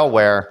lifestyle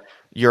where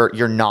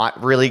you're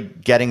not really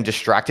getting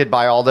distracted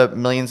by all the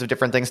millions of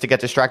different things to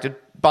get distracted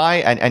by,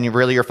 and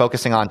you're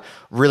focusing on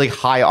really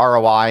high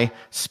ROI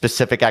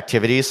specific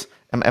activities?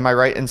 Am I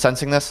right in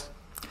sensing this?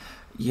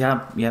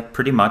 Yeah,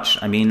 pretty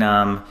much. I mean,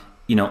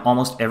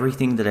 almost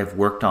everything that I've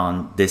worked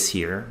on this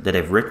year, that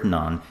I've written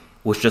on,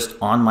 was just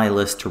on my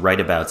list to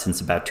write about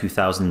since about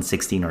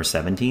 2016 or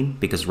 17,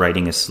 because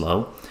writing is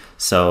slow.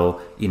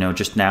 So,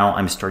 just now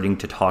I'm starting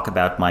to talk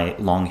about my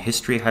long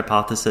history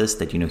hypothesis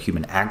that,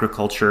 human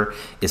agriculture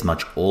is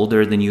much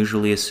older than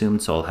usually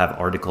assumed. So I'll have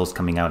articles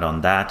coming out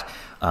on that.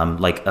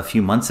 Like a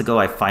few months ago,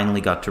 I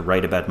finally got to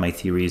write about my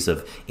theories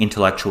of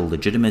intellectual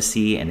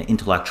legitimacy and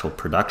intellectual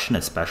production,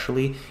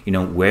 especially,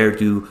 where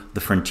do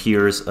the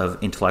frontiers of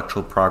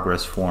intellectual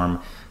progress form?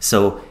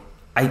 So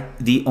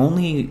the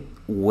only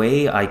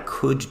way I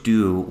could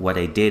do what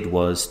I did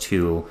was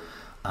to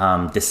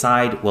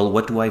decide, well,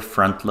 what do I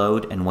front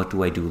load and what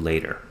do I do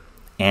later?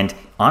 And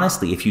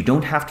honestly, if you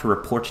don't have to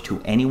report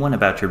to anyone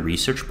about your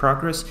research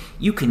progress,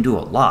 you can do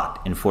a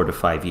lot in 4 to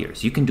 5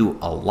 years. You can do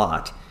a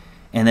lot.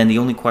 And then the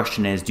only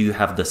question is, do you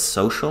have the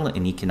social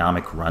and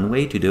economic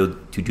runway to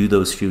do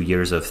those few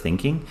years of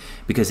thinking?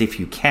 Because if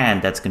you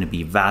can, that's going to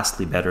be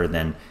vastly better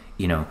than,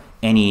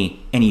 any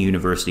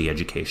university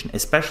education,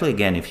 especially,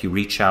 again, if you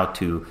reach out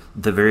to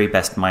the very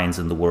best minds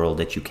in the world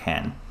that you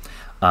can.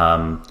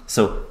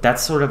 So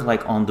that's sort of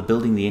like on the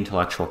building the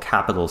intellectual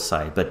capital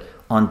side. But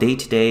on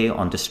day-to-day,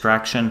 on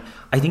distraction,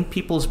 I think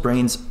people's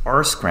brains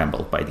are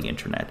scrambled by the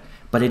internet.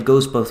 But it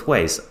goes both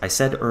ways. I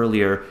said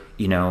earlier,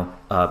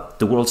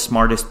 the world's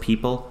smartest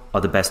people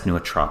are the best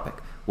nootropic.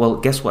 Well,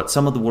 guess what?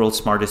 Some of the world's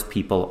smartest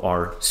people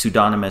are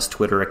pseudonymous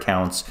Twitter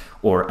accounts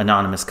or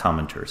anonymous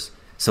commenters.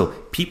 So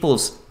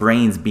people's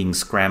brains being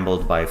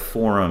scrambled by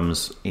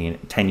forums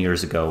 10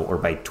 years ago, or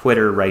by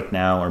Twitter right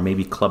now, or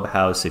maybe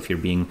Clubhouse if you're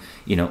being,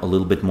 a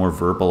little bit more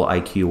verbal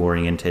IQ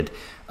oriented.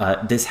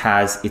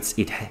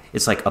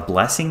 It's like a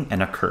blessing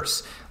and a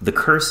curse. The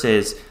curse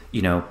is,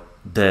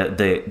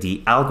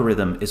 the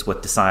algorithm is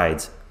what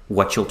decides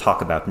what you'll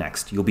talk about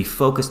next. You'll be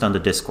focused on the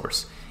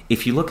discourse.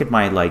 If you look at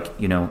my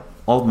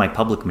all of my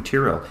public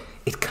material,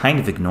 it kind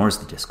of ignores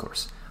the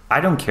discourse.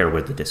 I don't care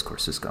where the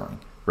discourse is going,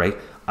 right?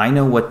 I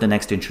know what the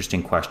next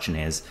interesting question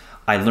is.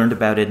 I learned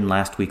about it in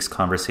last week's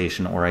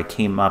conversation, or I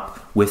came up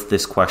with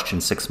this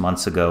question 6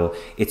 months ago.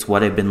 It's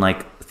what I've been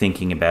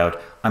thinking about.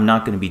 I'm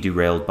not going to be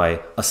derailed by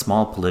a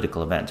small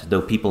political event,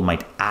 though people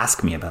might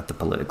ask me about the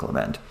political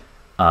event.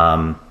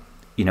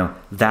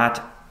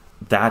 That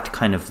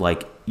kind of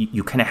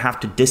you kind of have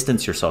to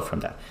distance yourself from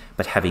that.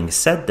 But having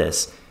said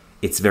this,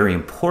 it's very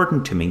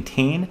important to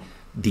maintain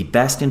the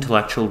best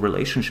intellectual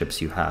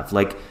relationships you have.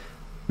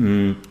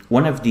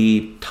 One of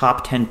the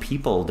top 10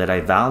 people that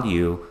I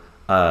value,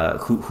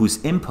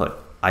 whose input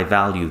I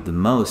value the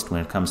most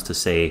when it comes to,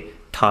 say,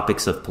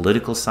 topics of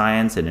political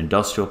science and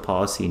industrial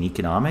policy and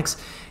economics,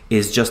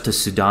 is just a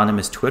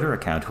pseudonymous Twitter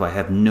account who I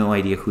have no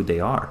idea who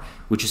they are.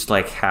 We just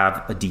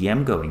have a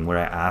DM going where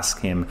I ask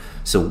him,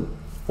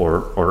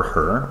 or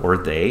her or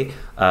they,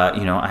 I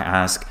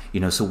ask,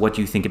 so what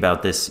do you think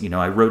about this?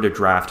 I wrote a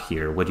draft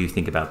here. What do you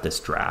think about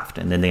this draft?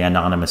 And then they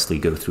anonymously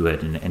go through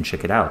it and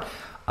check it out.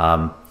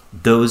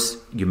 Those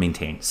you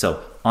maintain. So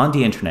on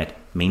the internet,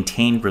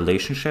 maintain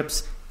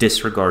relationships,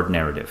 disregard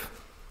narrative.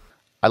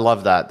 I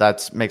love that.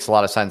 That makes a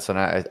lot of sense. And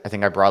I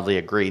think I broadly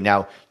agree.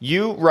 Now,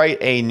 you write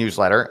a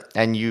newsletter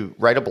and you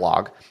write a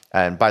blog.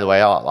 And by the way,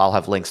 I'll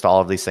have links to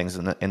all of these things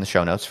in the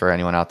show notes for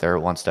anyone out there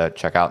who wants to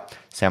check out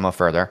Samo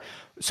further.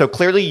 So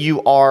clearly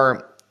you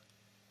are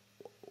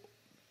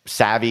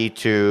savvy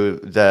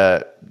to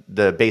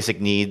the basic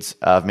needs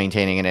of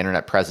maintaining an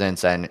internet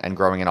presence and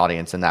growing an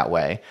audience in that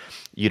way.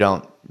 You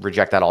don't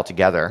reject that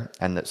altogether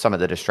and some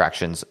of the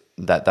distractions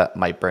that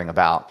might bring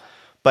about.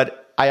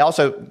 But I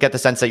also get the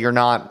sense that you're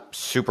not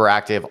super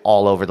active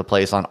all over the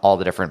place on all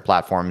the different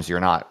platforms.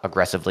 You're not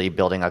aggressively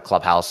building a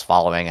Clubhouse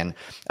following.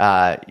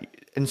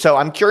 And so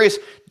I'm curious,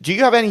 do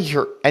you have any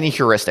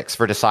heuristics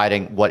for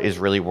deciding what is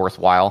really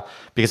worthwhile?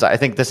 Because I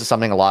think this is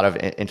something a lot of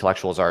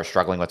intellectuals are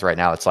struggling with right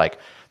now. It's like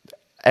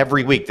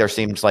every week there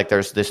seems like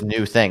there's this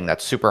new thing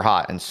that's super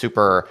hot and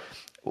super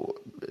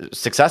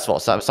successful,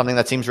 something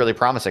that seems really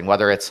promising,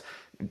 whether it's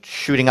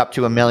shooting up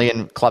to 1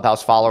 million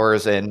Clubhouse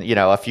followers in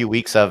a few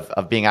weeks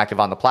of being active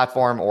on the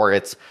platform, or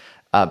it's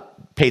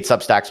paid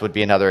Substacks would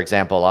be another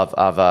example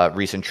of a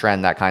recent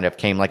trend that kind of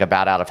came like a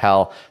bat out of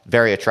hell,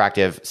 very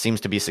attractive,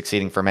 seems to be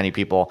succeeding for many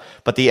people.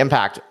 But the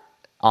impact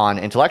on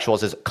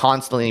intellectuals is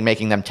constantly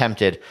making them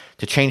tempted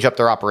to change up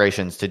their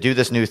operations, to do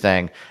this new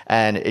thing.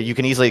 And you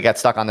can easily get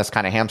stuck on this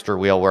kind of hamster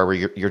wheel where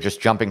you're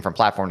just jumping from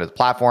platform to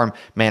platform,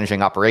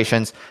 managing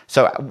operations.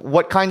 So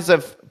what kinds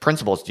of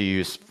principles do you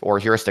use or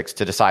heuristics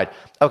to decide,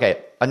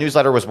 okay, a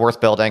newsletter was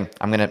worth building,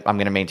 I'm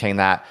gonna maintain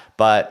that,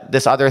 but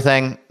this other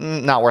thing,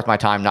 not worth my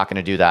time, not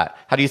gonna do that.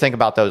 How do you think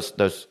about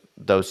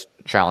those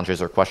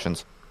challenges or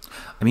questions?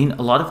 I mean,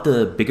 a lot of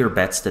the bigger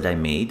bets that I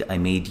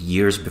made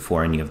years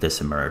before any of this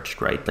emerged,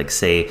 right? Like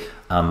say,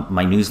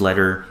 my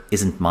newsletter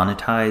isn't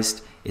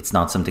monetized. It's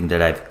not something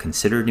that I've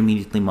considered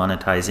immediately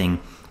monetizing.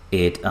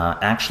 It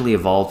actually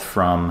evolved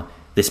from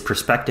this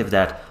perspective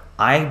that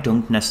I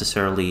don't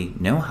necessarily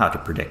know how to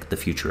predict the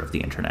future of the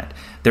internet.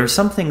 There are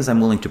some things I'm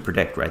willing to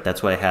predict, right?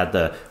 That's why I had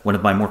one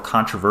of my more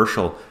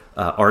controversial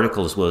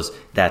articles was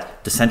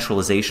that the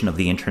centralization of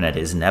the internet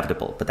is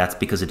inevitable, but that's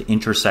because it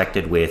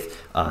intersected with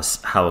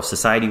how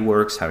society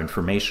works, how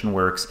information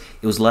works.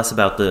 It was less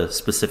about the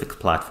specific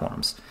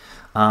platforms.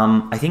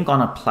 I think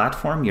on a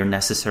platform, you're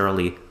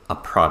necessarily a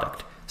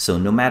product. So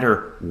no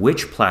matter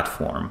which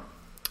platform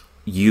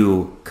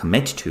you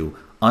commit to,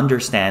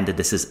 understand that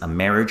this is a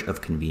marriage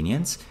of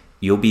convenience.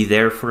 You'll be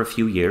there for a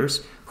few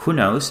years. Who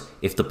knows?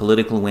 If the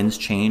political winds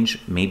change,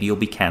 maybe you'll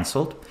be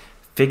canceled.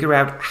 Figure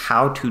out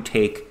how to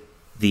take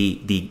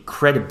the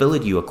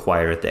credibility you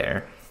acquire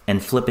there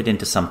and flip it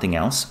into something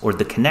else, or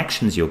the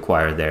connections you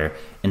acquire there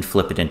and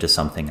flip it into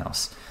something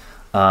else.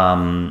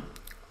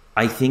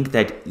 I think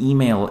that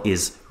email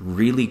is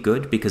really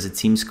good because it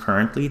seems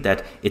currently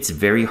that it's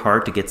very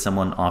hard to get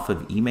someone off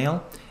of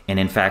email. And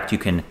in fact, you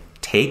can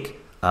take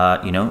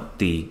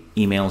the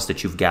emails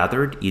that you've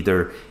gathered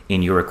either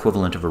in your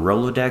equivalent of a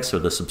Rolodex or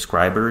the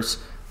subscribers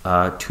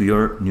to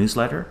your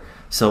newsletter.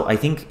 So I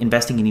think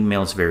investing in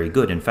email is very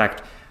good. In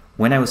fact,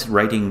 when I was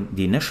writing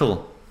the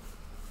initial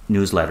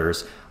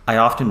newsletters, I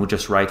often would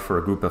just write for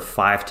a group of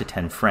 5 to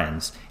 10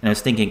 friends. And I was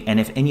thinking, and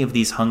if any of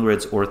these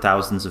hundreds or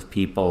thousands of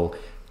people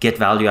get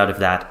value out of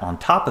that on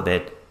top of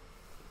it,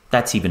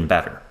 that's even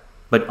better.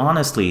 But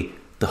honestly,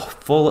 the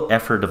full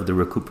effort of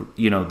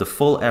the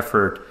full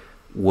effort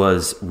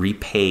was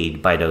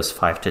repaid by those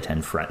 5 to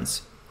 10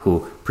 friends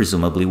who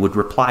presumably would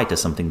reply to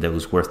something that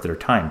was worth their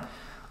time.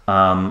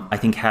 I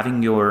think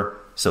having your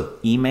So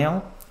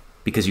email,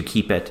 because you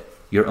keep it,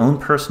 your own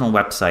personal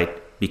website,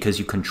 because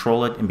you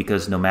control it, and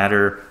because no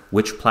matter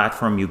which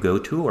platform you go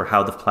to or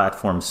how the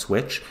platforms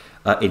switch,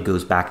 it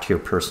goes back to your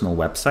personal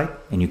website,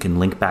 and you can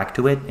link back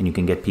to it, and you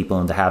can get people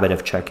in the habit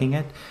of checking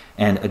it.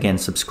 And again,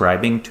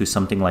 subscribing to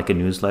something like a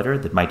newsletter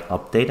that might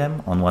update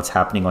them on what's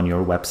happening on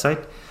your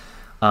website.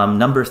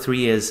 Number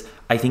 3 is,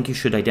 I think you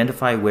should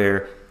identify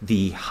where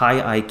the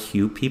high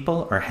IQ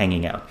people are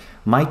hanging out.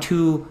 My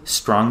 2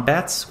 strong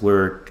bets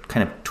were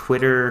kind of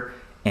Twitter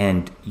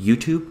and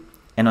YouTube.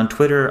 And on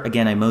Twitter,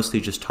 again, I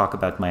mostly just talk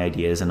about my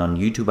ideas, and on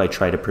YouTube, I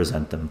try to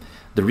present them.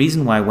 The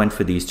reason why I went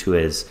for these 2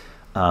 is,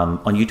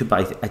 on YouTube,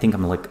 I think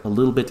I'm like a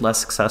little bit less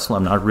successful.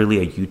 I'm not really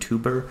a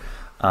YouTuber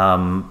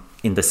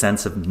in the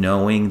sense of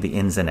knowing the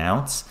ins and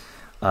outs.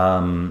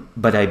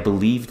 But I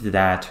believed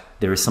that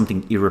there is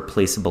something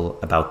irreplaceable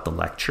about the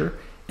lecture,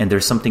 and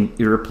there's something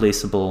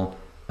irreplaceable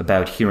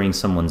about hearing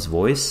someone's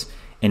voice.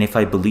 And if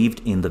I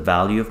believed in the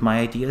value of my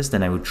ideas,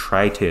 then I would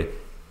try to,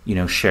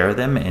 share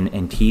them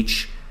and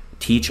teach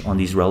on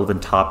these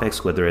relevant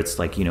topics, whether it's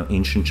like,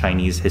 ancient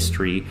Chinese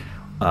history,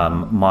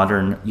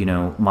 modern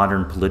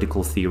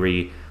political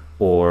theory,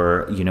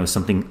 or,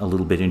 something a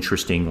little bit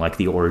interesting like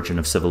the origin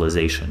of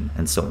civilization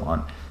and so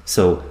on.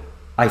 So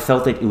I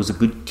felt that it was a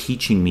good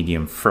teaching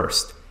medium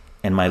first.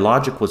 And my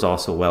logic was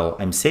also, well,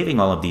 I'm saving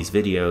all of these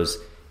videos.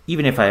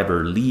 Even if I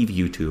ever leave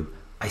YouTube,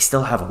 I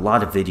still have a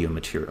lot of video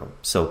material.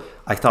 So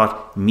I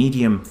thought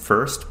medium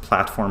first,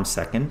 platform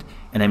second,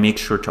 and I make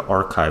sure to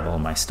archive all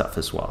my stuff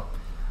as well.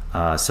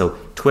 So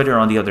Twitter,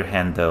 on the other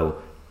hand, though,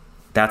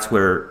 that's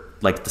where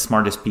like the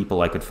smartest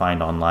people I could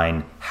find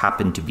online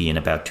happened to be in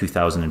about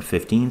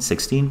 2015,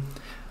 16.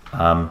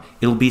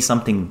 It'll be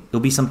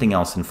something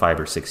else in 5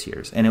 or 6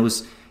 years. And it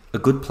was a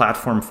good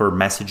platform for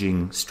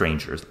messaging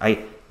strangers.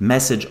 I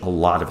message a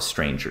lot of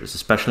strangers,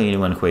 especially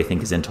anyone who I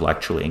think is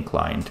intellectually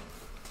inclined.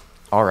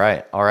 All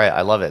right.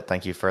 I love it.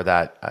 Thank you for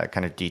that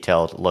kind of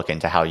detailed look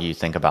into how you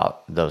think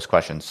about those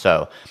questions.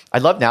 So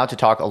I'd love now to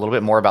talk a little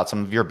bit more about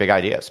some of your big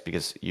ideas,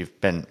 because you've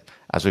been,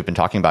 as we've been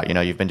talking about,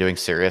 you've been doing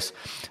serious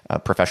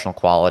professional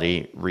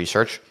quality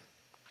research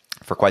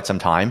for quite some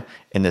time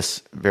in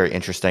this very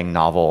interesting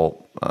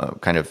novel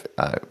kind of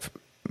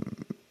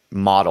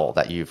model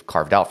that you've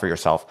carved out for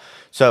yourself.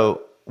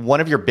 So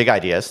one of your big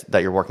ideas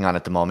that you're working on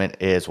at the moment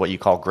is what you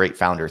call great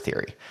founder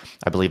theory.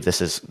 I believe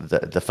this is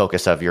the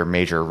focus of your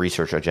major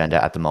research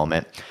agenda at the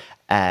moment.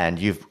 And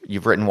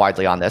you've written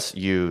widely on this.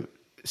 You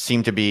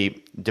seem to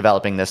be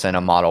developing this in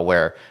a model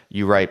where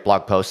you write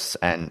blog posts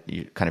and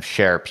you kind of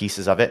share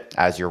pieces of it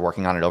as you're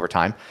working on it over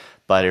time,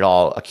 but it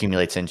all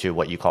accumulates into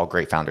what you call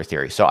great founder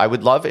theory. So I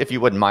would love, if you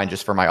wouldn't mind,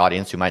 just for my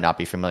audience who might not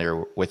be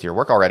familiar with your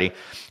work already,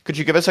 could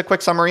you give us a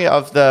quick summary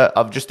of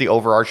just the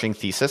overarching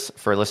thesis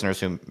for listeners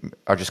who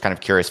are just kind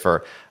of curious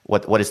for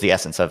what is the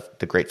essence of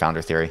the great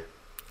founder theory?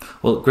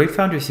 Well, great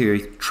founder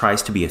theory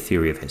tries to be a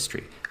theory of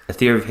history. A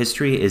theory of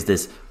history is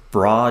this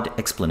broad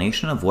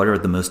explanation of what are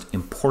the most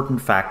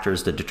important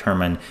factors that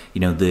determine,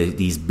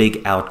 these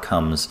big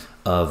outcomes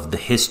of the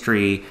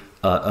history,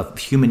 of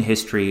human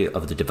history,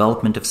 of the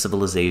development of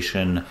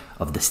civilization,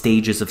 of the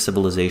stages of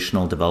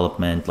civilizational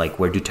development, like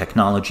where do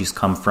technologies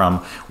come from,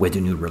 where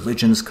do new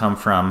religions come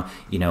from,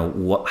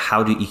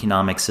 how do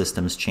economic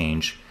systems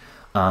change.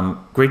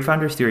 Great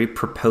founder theory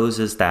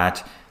proposes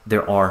that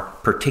there are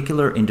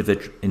particular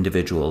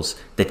individuals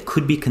that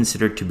could be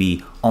considered to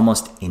be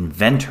almost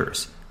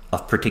inventors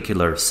of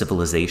particular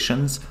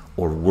civilizations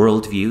or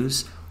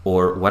worldviews,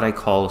 or what I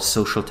call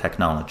social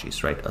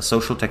technologies, right? A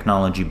social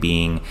technology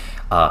being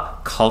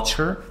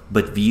culture,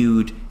 but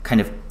viewed kind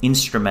of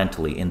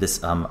instrumentally in this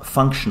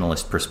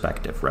functionalist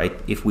perspective, right?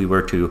 If we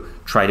were to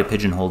try to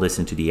pigeonhole this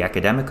into the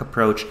academic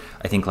approach,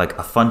 I think like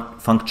a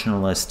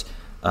functionalist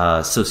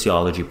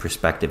sociology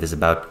perspective is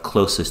about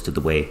closest to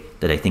the way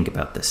that I think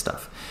about this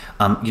stuff.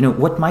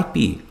 What might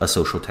be a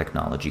social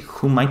technology?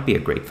 Who might be a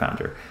great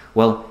founder?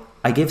 Well,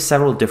 I give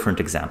several different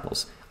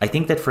examples. I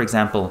think that, for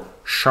example,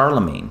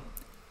 Charlemagne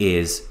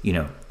is,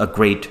 a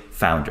great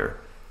founder.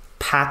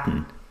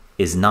 Patton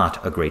is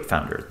not a great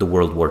founder, the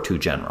World War II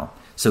general.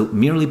 So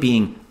merely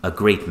being a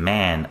great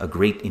man, a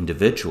great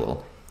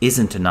individual,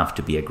 isn't enough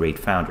to be a great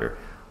founder.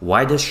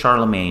 Why does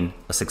Charlemagne,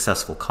 a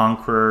successful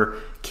conqueror,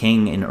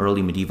 king in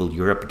early medieval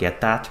Europe,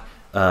 get that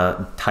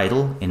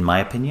title, in my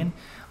opinion?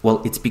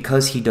 Well, it's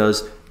because he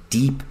does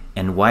deep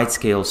and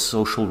wide-scale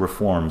social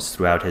reforms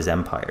throughout his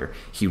empire.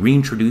 He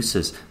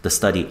reintroduces the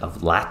study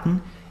of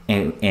Latin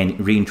and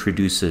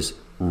reintroduces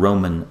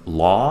Roman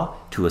law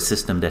to a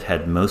system that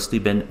had mostly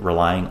been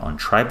relying on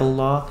tribal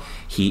law.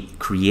 He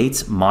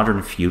creates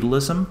modern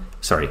feudalism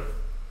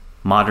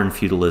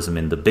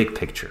in the big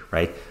picture,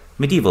 right?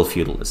 Medieval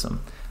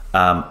feudalism,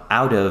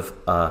 out of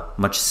a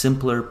much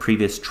simpler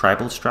previous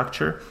tribal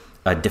structure,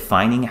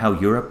 defining how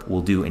Europe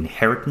will do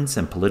inheritance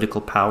and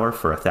political power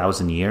for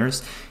 1,000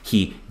 years.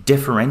 He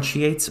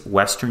differentiates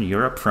Western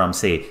Europe from,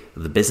 say,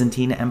 the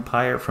Byzantine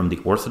Empire, from the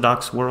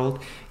Orthodox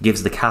world,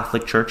 gives the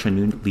Catholic Church a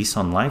new lease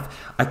on life.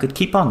 I could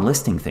keep on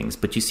listing things,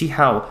 but you see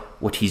how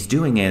what he's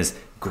doing is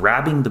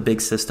grabbing the big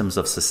systems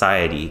of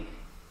society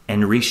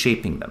and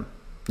reshaping them.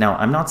 Now,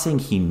 I'm not saying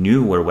he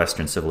knew where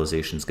Western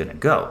civilization is going to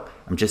go.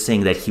 I'm just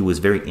saying that he was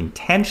very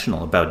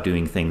intentional about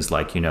doing things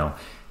like,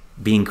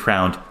 being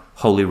crowned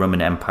Holy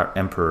Roman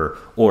Emperor,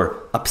 or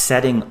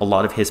upsetting a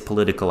lot of his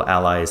political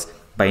allies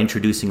by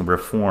introducing a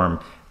reform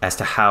as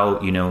to how,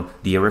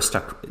 the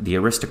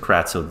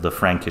aristocrats of the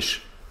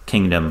Frankish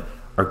kingdom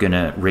are going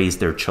to raise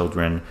their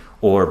children,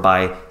 or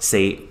by,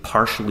 say,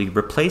 partially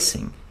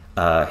replacing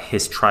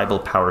his tribal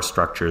power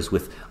structures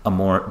with a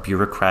more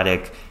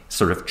bureaucratic,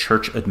 sort of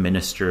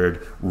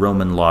church-administered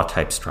Roman law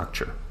type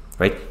structure,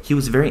 right? He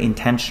was very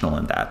intentional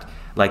in that.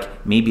 Like,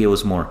 maybe it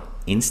was more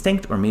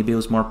instinct or maybe it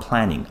was more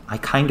planning. I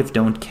kind of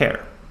don't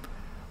care.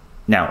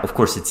 Now, of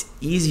course, it's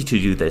easy to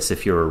do this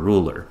if you're a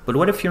ruler, but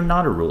what if you're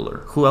not a ruler?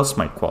 Who else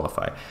might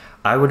qualify?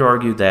 I would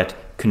argue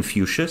that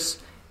Confucius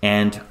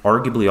and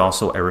arguably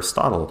also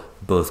Aristotle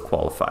both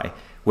qualify,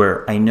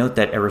 where I note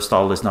that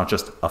Aristotle is not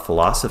just a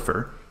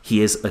philosopher,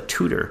 he is a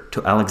tutor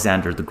to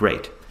Alexander the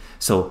Great.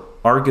 So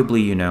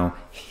arguably,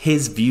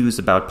 his views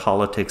about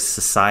politics,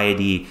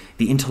 society,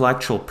 the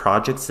intellectual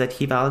projects that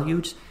he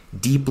valued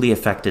deeply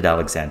affected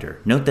Alexander.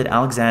 Note that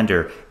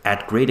Alexander,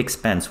 at great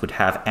expense, would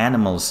have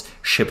animals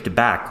shipped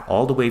back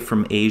all the way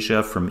from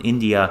Asia, from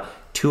India,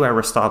 to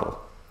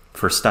Aristotle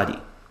for study.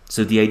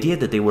 So the idea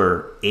that they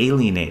were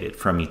alienated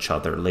from each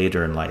other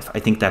later in life, I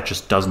think that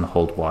just doesn't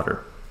hold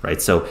water,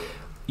 right? So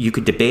you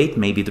could debate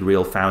maybe the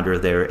real founder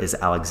there is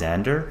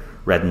Alexander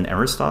rather than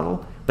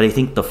Aristotle, but I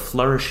think the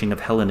flourishing of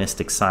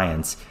Hellenistic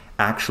science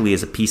actually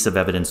is a piece of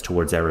evidence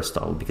towards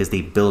Aristotle because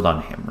they build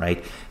on him,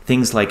 right?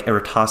 Things like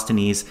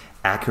Eratosthenes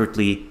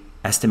accurately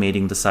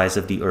estimating the size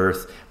of the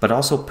earth, but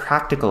also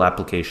practical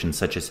applications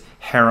such as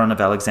Heron of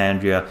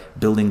Alexandria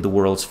building the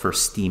world's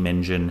first steam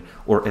engine,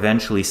 or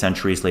eventually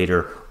centuries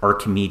later,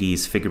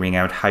 Archimedes figuring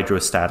out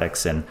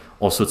hydrostatics and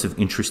all sorts of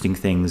interesting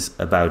things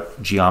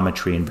about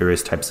geometry and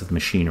various types of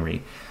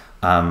machinery.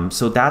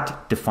 So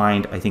that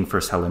defined, I think,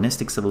 first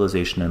Hellenistic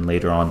civilization and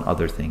later on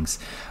other things.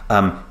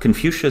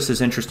 Confucius is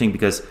interesting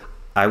because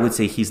I would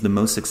say he's the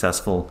most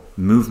successful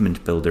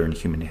movement builder in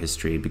human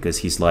history, because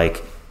he's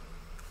like,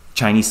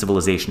 Chinese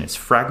civilization is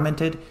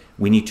fragmented.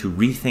 We need to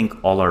rethink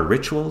all our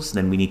rituals.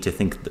 Then we need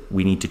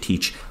to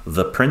teach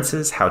the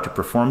princes how to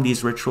perform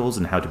these rituals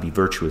and how to be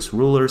virtuous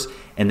rulers.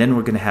 And then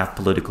we're going to have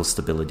political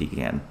stability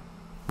again.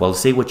 Well,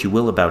 say what you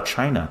will about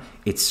China,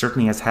 it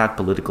certainly has had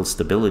political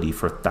stability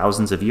for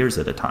thousands of years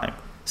at a time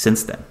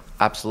since then.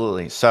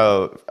 Absolutely.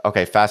 So,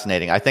 okay,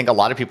 fascinating. I think a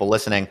lot of people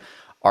listening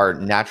are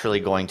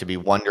naturally going to be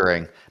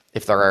wondering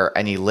if there are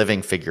any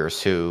living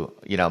figures who,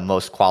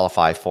 most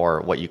qualify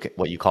for what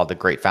you call the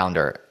great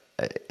founder.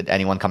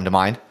 Anyone come to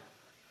mind?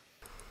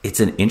 It's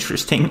an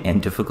interesting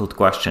and difficult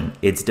question.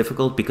 It's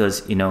difficult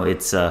because,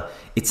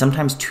 it's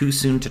sometimes too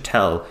soon to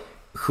tell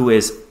who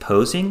is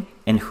posing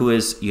and who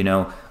is,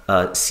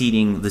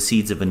 seeding the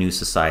seeds of a new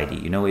society.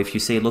 If you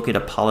say, look at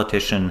a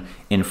politician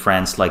in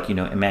France like,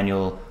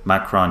 Emmanuel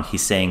Macron,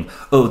 he's saying,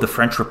 oh, the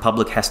French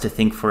Republic has to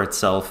think for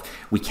itself.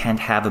 We can't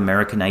have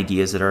American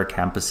ideas at our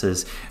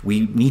campuses.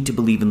 We need to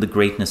believe in the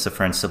greatness of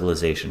French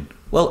civilization.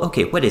 Well,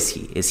 okay, what is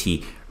he? Is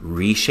he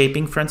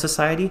reshaping French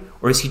society,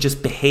 or is he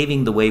just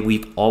behaving the way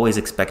we've always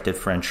expected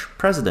French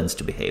presidents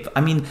to behave?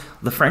 I mean,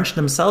 the French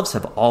themselves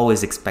have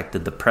always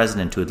expected the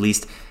president to at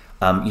least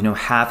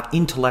have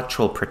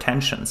intellectual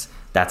pretensions.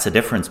 That's a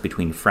difference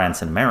between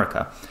France and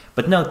America.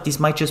 But no, these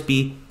might just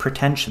be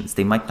pretensions.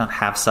 They might not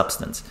have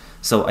substance.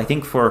 So I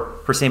think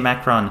for say,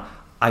 Macron,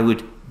 I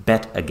would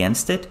bet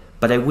against it,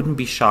 but I wouldn't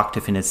be shocked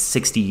if in his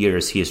 60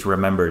 years he is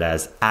remembered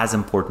as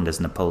important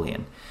as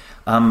Napoleon.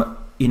 For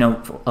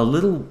a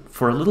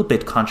little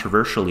bit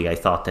controversially, I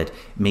thought that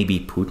maybe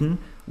Putin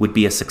would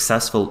be a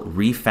successful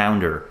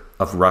refounder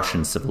of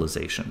Russian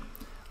civilization.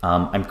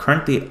 I'm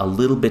currently a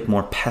little bit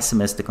more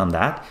pessimistic on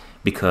that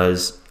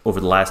because over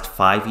the last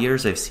 5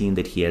 years, I've seen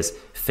that he has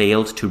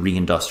failed to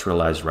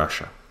reindustrialize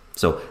Russia.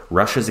 So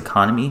Russia's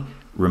economy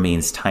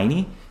remains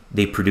tiny.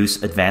 They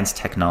produce advanced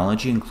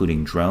technology,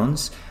 including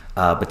drones,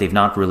 but they've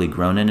not really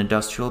grown an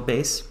industrial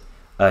base.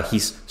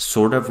 He's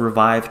sort of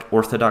revived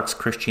Orthodox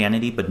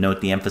Christianity, but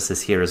note the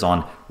emphasis here is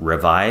on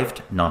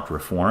revived, not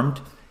reformed.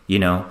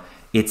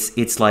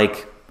 It's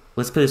like,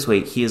 let's put it this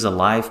way, he is a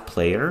live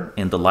player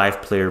in the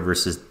live player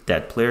versus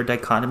dead player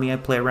dichotomy I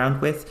play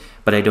around with,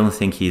 but I don't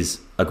think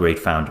he's a great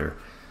founder.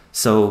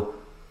 So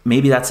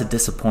maybe that's a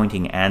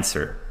disappointing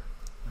answer.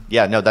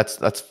 Yeah, no,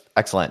 that's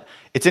excellent.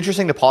 It's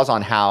interesting to pause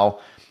on how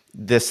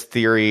this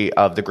theory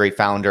of the great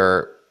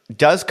founder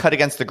does cut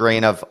against the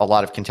grain of a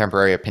lot of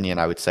contemporary opinion,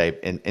 I would say,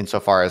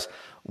 insofar as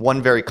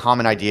one very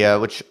common idea,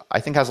 which I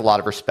think has a lot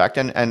of respect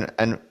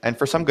and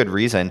for some good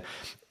reason,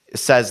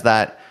 says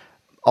that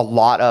a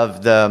lot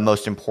of the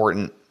most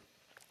important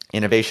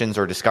innovations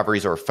or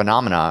discoveries or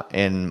phenomena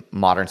in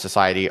modern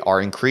society are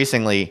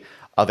increasingly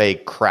of a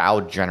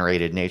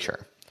crowd-generated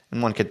nature.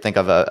 And one could think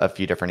of a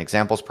few different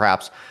examples,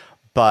 perhaps,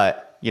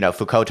 but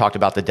Foucault talked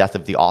about the death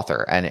of the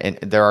author, and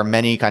there are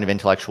many kind of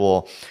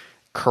intellectual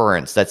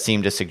currents that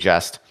seem to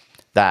suggest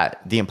that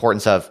the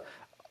importance of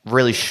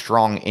really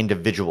strong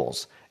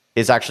individuals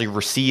is actually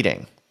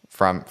receding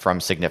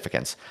from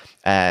significance.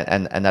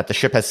 and that the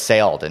ship has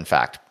sailed, in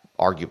fact,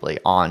 arguably,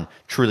 on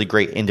truly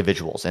great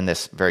individuals in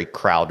this very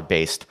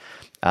crowd-based,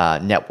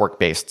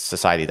 network-based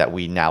society that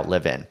we now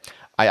live in.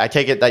 I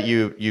take it that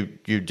you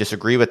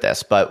disagree with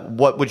this, but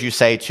what would you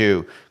say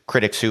to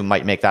critics who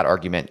might make that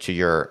argument to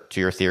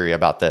your theory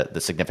about the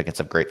significance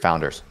of great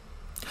founders?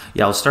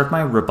 Yeah, I'll start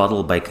my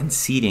rebuttal by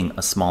conceding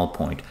a small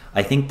point.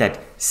 I think that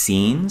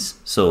scenes,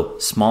 so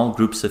small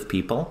groups of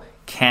people,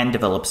 can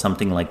develop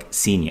something like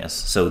scenius,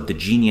 so the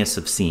genius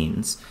of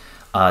scenes.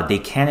 They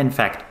can, in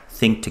fact,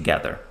 think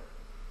together.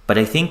 But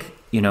I think,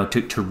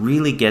 to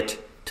really get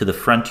to the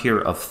frontier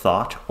of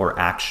thought or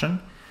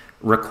action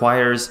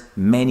requires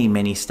many,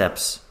 many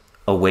steps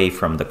away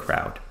from the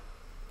crowd.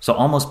 So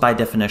almost by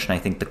definition, I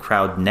think the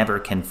crowd never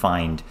can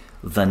find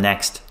the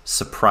next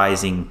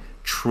surprising,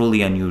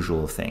 truly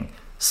unusual thing.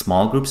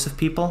 Small groups of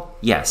people,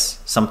 yes,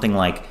 something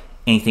like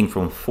anything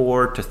from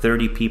 4 to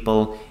 30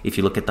 people. If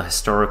you look at the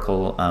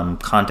historical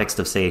context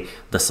of, say,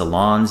 the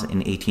salons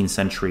in 18th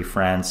century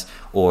France,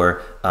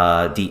 or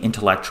the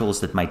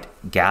intellectuals that might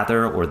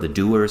gather, or the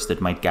doers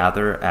that might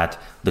gather at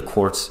the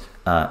courts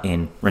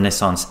in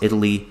Renaissance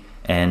Italy,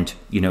 and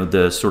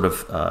the sort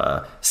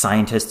of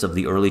scientists of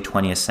the early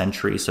 20th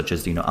century, such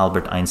as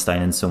Albert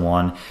Einstein and so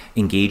on,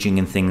 engaging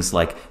in things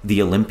like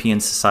the Olympian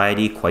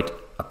Society, quite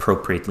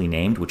appropriately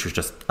named, which was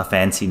just a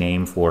fancy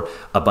name for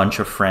a bunch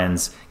of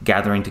friends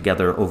gathering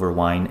together over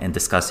wine and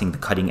discussing the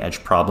cutting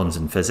edge problems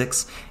in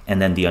physics,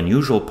 and then the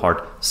unusual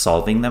part,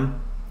 solving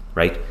them,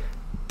 right?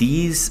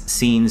 These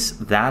scenes,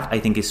 that I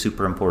think is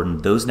super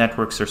important. Those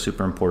networks are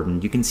super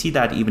important. You can see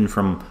that even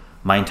from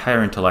my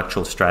entire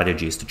intellectual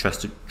strategies to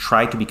just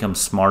try to become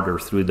smarter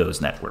through those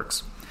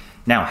networks.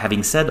 Now,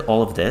 having said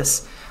all of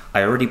this,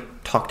 I already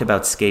talked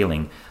about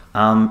scaling.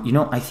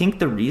 I think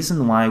the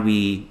reason why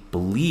we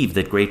believe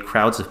that great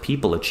crowds of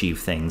people achieve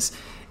things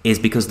is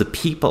because the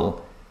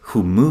people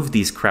who move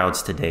these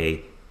crowds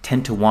today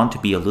tend to want to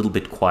be a little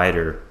bit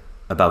quieter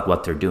about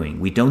what they're doing.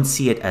 We don't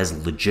see it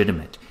as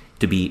legitimate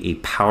to be a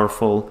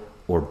powerful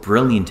or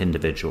brilliant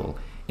individual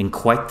in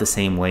quite the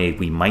same way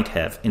we might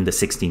have in the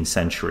 16th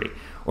century,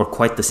 or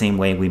quite the same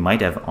way we might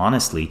have,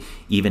 honestly,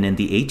 even in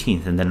the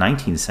 18th and the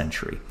 19th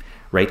century.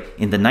 Right?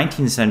 In the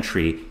 19th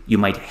century, you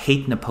might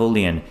hate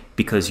Napoleon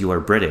because you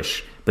are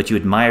British, but you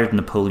admired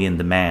Napoleon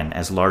the man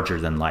as larger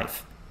than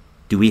life.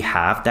 Do we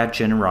have that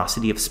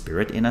generosity of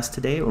spirit in us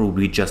today, or would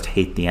we just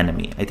hate the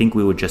enemy? I think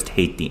we would just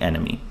hate the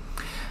enemy.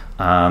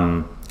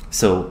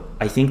 So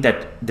I think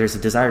that there's a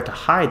desire to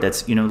hide.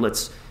 That's,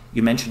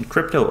 you mentioned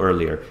crypto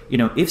earlier.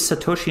 If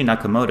Satoshi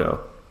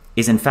Nakamoto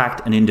is in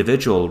fact an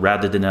individual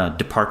rather than a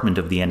department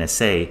of the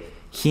NSA,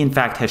 he in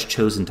fact has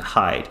chosen to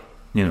hide.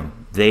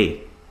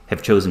 They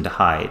have chosen to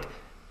hide,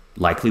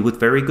 likely with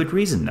very good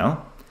reason,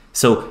 no?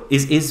 So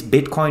is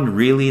Bitcoin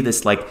really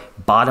this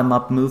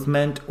bottom-up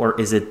movement, or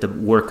is it the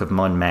work of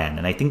one man?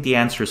 And I think the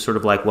answer is sort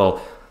of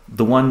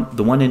the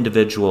one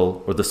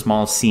individual or the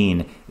small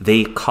scene,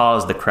 they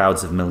cause the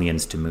crowds of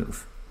millions to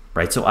move,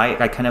 right? So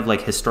I kind of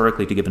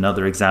historically, to give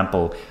another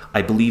example,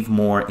 I believe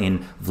more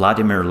in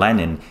Vladimir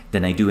Lenin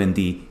than I do in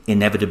the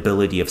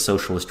inevitability of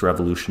socialist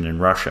revolution in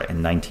Russia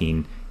in the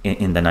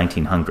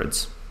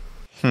 1900s.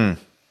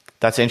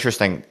 That's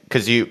interesting,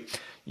 because you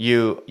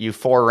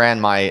foreran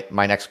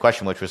my next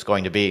question, which was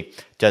going to be,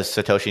 does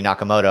Satoshi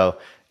Nakamoto,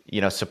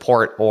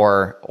 support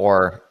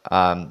or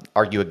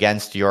argue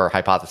against your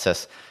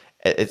hypothesis?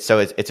 It's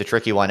a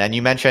tricky one. And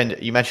you mentioned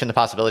the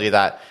possibility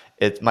that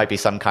it might be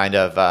some kind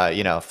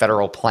of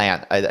federal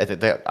plant. I think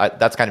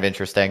that's kind of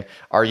interesting.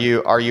 Are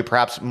you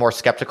perhaps more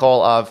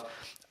skeptical of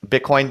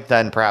Bitcoin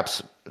than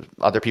perhaps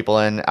other people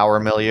in our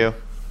milieu?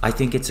 I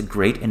think it's a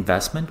great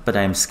investment, but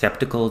I am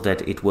skeptical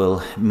that it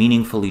will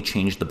meaningfully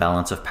change the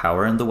balance of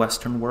power in the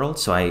Western world.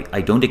 So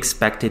I don't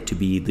expect it to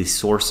be the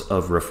source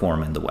of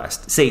reform in the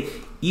West. Say,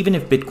 even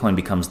if Bitcoin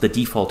becomes the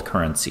default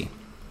currency,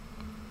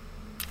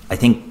 I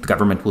think the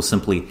government will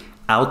simply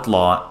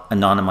outlaw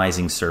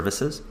anonymizing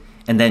services.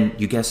 And then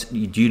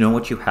do you know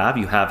what you have?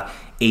 You have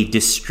a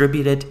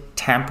distributed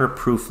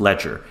tamper-proof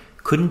ledger.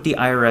 Couldn't the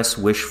IRS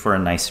wish for a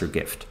nicer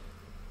gift?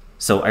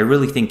 So I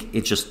really think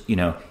it's just,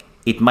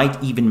 it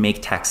might even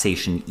make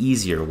taxation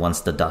easier once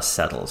the dust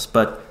settles.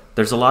 But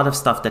there's a lot of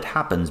stuff that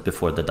happens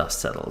before the dust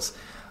settles.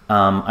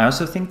 I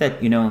also think that,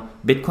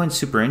 Bitcoin's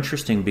super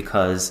interesting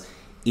because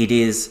it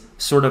is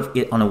sort of,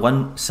 on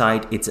one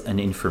side, it's an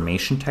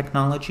information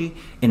technology.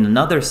 In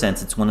another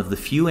sense, it's one of the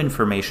few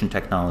information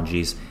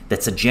technologies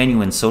that's a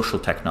genuine social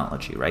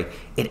technology, right?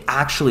 It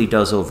actually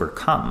does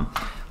overcome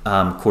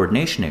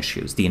coordination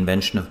issues. The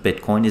invention of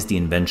Bitcoin is the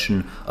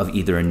invention of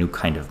either a new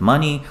kind of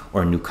money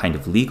or a new kind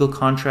of legal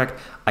contract.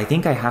 I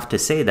think I have to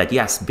say that,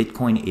 yes,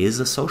 Bitcoin is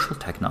a social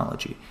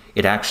technology.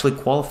 It actually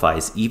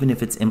qualifies, even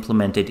if it's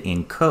implemented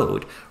in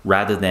code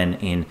rather than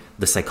in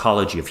the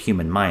psychology of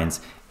human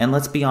minds. And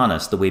let's be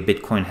honest, the way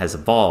Bitcoin has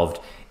evolved,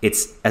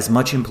 it's as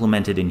much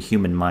implemented in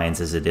human minds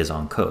as it is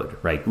on code,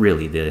 right?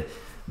 Really, the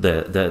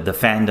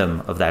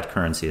fandom of that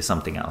currency is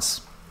something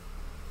else.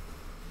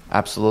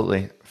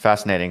 Absolutely.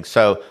 Fascinating.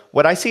 So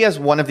what I see as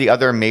one of the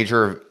other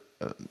major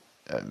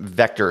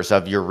vectors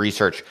of your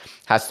research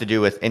has to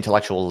do with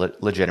intellectual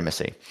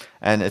legitimacy.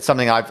 And it's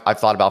something I've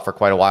thought about for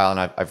quite a while, and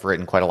I've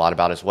written quite a lot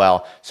about as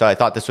well. So I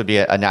thought this would be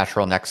a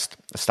natural next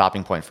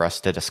stopping point for us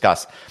to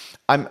discuss.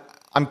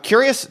 I'm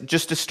curious,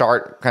 just to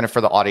start, kind of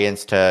for the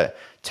audience, to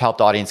help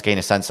the audience gain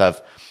a sense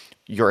of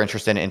your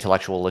interest in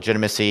intellectual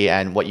legitimacy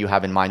and what you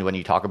have in mind when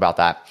you talk about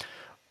that.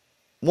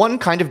 One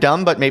kind of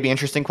dumb but maybe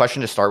interesting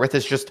question to start with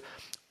is just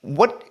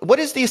what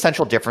is the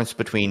essential difference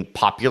between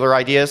popular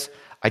ideas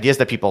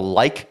that people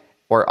like,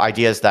 or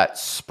ideas that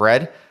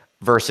spread,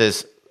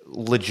 versus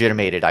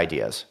legitimated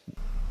ideas?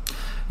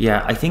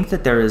 Yeah, I think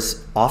that there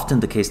is often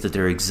the case that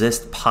there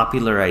exist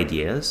popular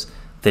ideas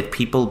that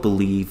people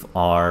believe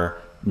are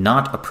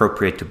not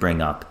appropriate to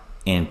bring up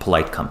in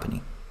polite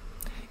company.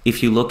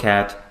 If you look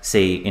at,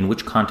 say, in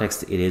which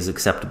context it is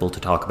acceptable to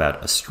talk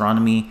about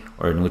astronomy,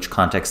 or in which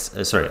context,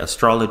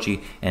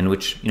 astrology, and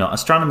which,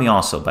 astronomy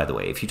also, by the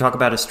way. If you talk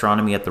about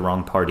astronomy at the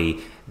wrong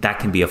party, that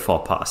can be a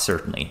faux pas,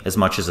 certainly, as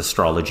much as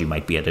astrology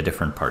might be at a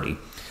different party.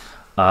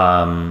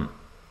 But,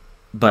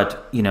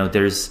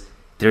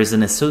 there's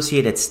an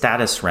associated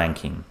status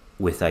ranking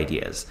with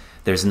ideas.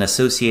 There's an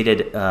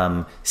associated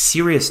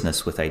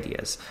seriousness with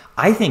ideas.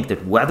 I think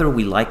that whether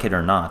we like it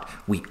or not,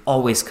 we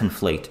always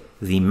conflate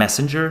the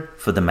messenger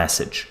for the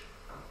message,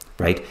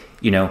 right?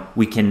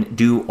 We can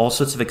do all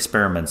sorts of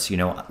experiments.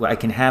 I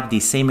can have the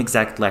same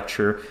exact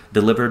lecture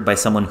delivered by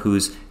someone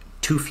who's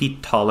 2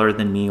 feet taller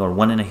than me, or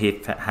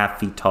 1.5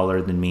 feet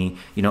taller than me,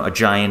 a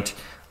giant.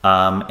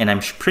 And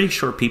I'm pretty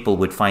sure people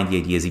would find the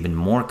ideas even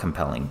more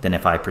compelling than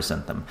if I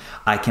present them.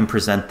 I can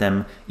present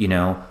them,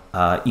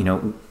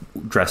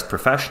 dressed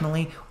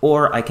professionally,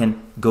 or I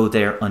can go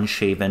there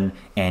unshaven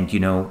and,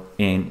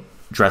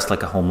 dressed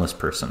like a homeless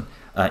person.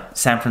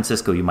 San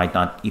Francisco, you might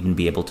not even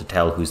be able to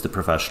tell who's the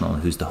professional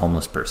and who's the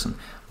homeless person.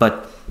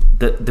 But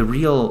the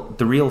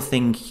real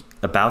thing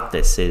about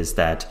this is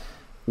that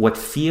what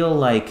feel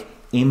like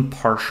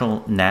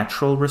impartial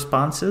natural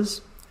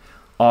responses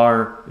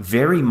are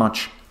very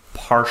much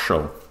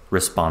partial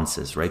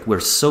responses, right? We're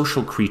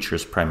social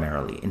creatures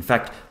primarily. In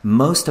fact,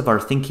 most of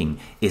our thinking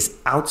is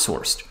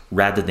outsourced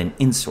rather than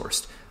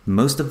insourced.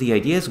 Most of the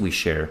ideas we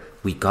share,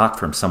 we got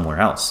from somewhere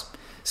else.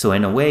 So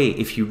in a way,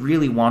 if you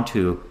really want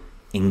to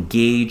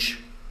engage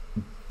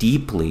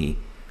deeply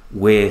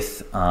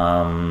with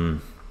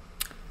your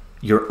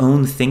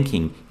own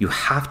thinking, you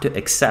have to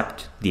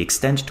accept the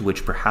extent to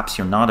which perhaps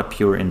you're not a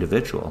pure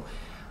individual.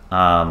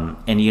 And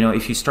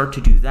if you start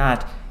to do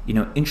that,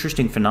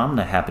 interesting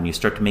phenomena happen. You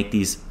start to make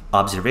these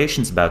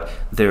observations about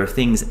there are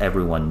things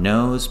everyone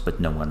knows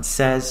but no one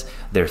says.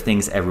 There are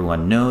things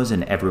everyone knows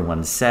and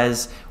everyone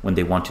says when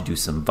they want to do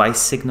some vice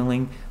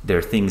signaling. There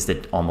are things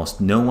that almost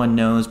no one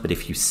knows, but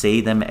if you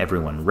say them,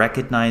 everyone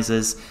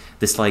recognizes.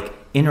 This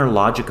inner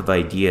logic of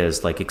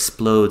ideas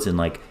explodes in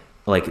like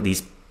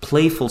these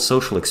playful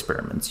social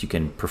experiments you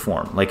can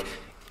perform.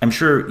 I'm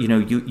sure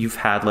you've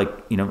had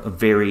a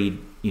very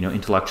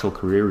intellectual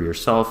career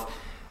yourself.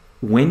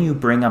 When you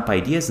bring up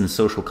ideas and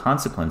social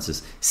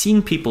consequences,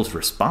 seeing people's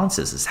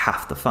responses is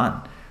half the fun,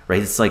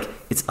 right? It's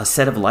a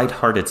set of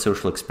lighthearted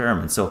social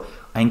experiments. So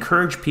I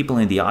encourage people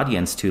in the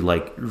audience to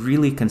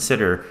really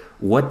consider,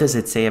 what does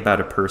it say about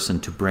a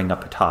person to bring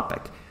up a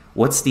topic?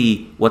 What's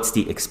the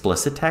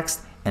explicit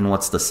text and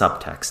what's the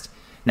subtext?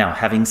 Now,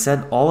 having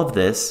said all of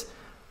this,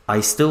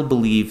 I still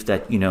believe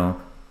that,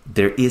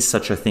 there is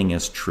such a thing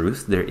as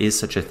truth. There is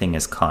such a thing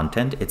as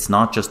content. It's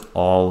not just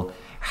all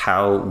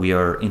how we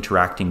are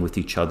interacting with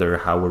each other,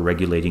 how we're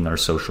regulating our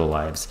social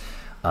lives.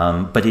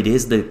 But it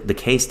is the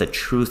case that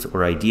truth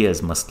or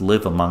ideas must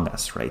live among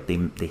us, right?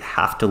 They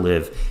have to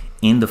live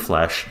in the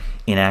flesh,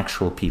 in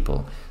actual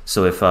people.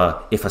 So if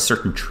a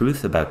certain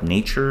truth about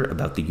nature,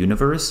 about the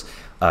universe,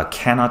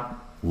 cannot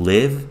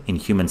live in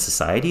human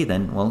society,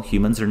 then, well,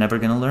 humans are never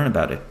going to learn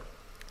about it.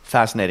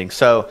 Fascinating.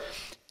 So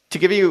to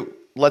give you,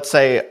 let's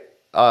say,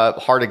 a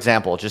hard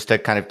example, just to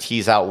kind of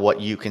tease out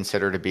what you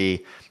consider to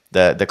be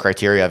the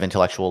criteria of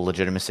intellectual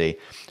legitimacy.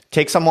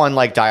 Take someone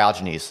like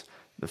Diogenes,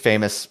 the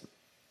famous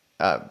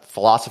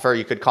philosopher,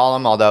 you could call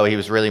him, although he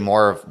was really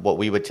more of what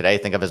we would today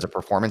think of as a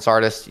performance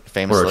artist.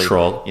 Famously, or a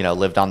troll.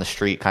 Lived on the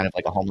street, kind of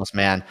like a homeless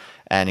man,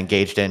 and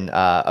engaged in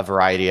a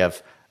variety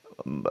of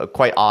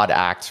quite odd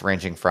acts,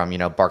 ranging from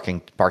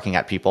barking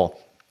at people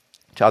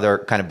to other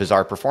kind of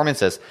bizarre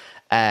performances.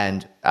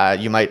 And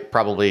you might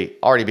probably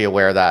already be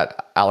aware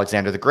that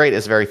Alexander the Great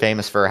is very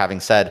famous for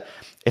having said,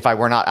 "If I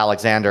were not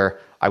Alexander,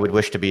 I would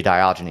wish to be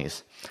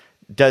Diogenes."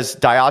 Does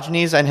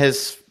Diogenes and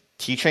his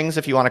teachings,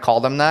 if you want to call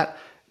them that,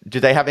 do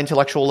they have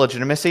intellectual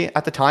legitimacy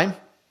at the time?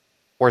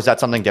 Or is that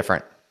something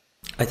different?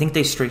 I think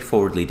they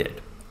straightforwardly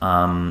did.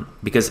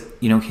 Because,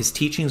 his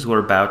teachings were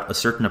about a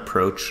certain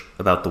approach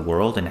about the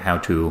world and how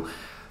to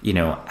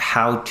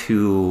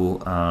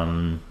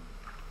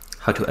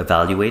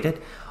evaluate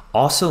it.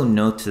 Also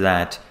note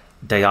that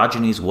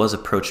Diogenes was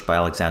approached by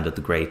Alexander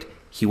the Great.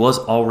 He was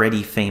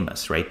already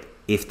famous, right?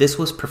 if this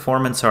was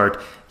performance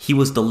art, he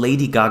was the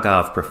Lady Gaga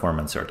of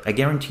performance art. I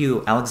guarantee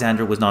you,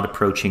 Alexander was not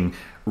approaching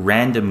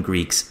random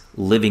Greeks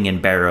living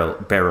in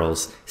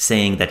barrels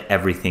saying that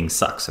everything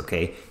sucks,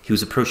 okay? He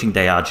was approaching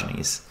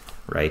Diogenes,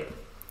 right?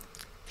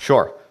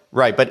 Sure,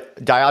 right.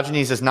 But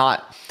Diogenes is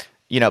not,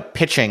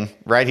 pitching,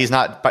 right?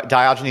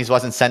 Diogenes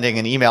wasn't sending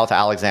an email to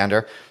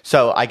Alexander.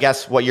 So I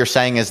guess what you're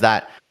saying is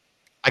that,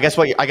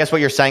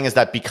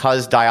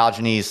 because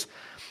Diogenes'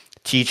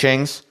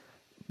 teachings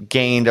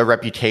gained a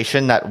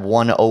reputation that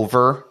won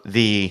over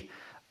the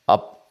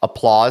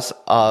applause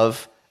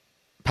of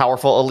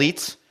powerful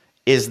elites,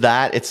 is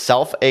that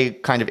itself a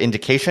kind of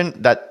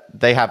indication that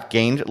they have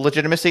gained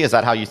legitimacy? Is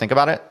that how you think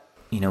about it?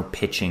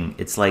 Pitching,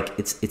 it's like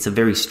it's a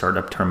very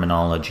startup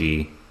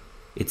terminology.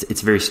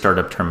 It's very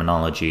startup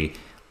terminology.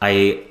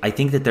 I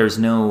think that there's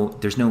no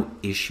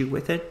issue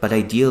with it, but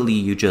ideally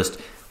you just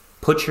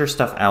put your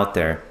stuff out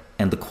there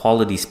and the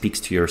quality speaks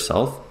to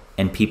yourself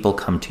and people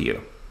come to you.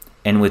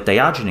 And with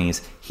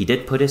Diogenes, he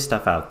did put his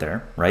stuff out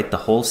there, right? The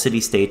whole city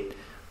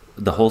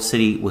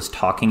was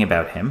talking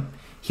about him.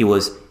 He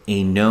was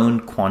a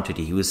known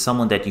quantity. He was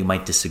someone that you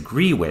might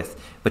disagree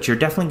with, but you're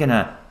definitely going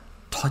to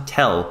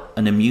tell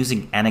an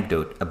amusing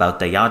anecdote about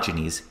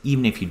Diogenes,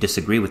 even if you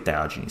disagree with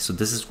Diogenes. So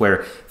this is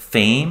where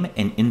fame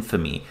and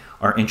infamy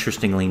are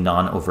interestingly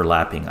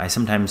non-overlapping. I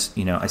sometimes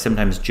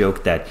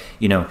joke that,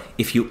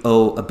 if you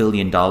owe $1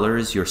 billion,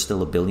 you're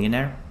still a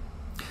billionaire.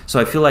 So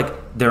I feel like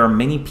there are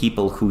many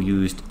people who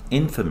used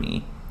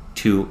infamy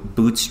to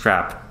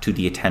bootstrap to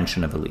the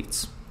attention of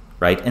elites,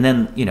 right? And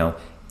then,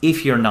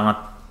 if you're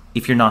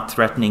not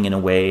threatening in a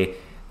way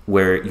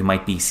where you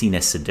might be seen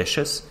as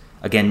seditious.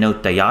 Again,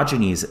 note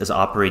Diogenes is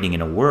operating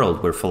in a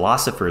world where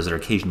philosophers are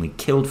occasionally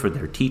killed for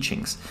their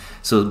teachings.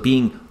 So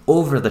being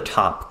over the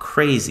top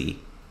crazy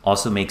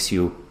also makes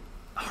you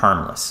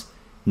harmless.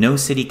 No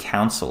city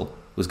council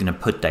was going to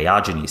put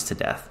Diogenes to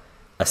death.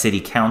 A city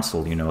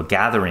council, a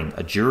gathering,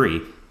 a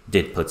jury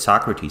did put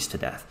Socrates to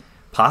death.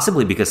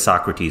 Possibly because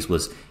Socrates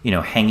was,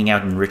 hanging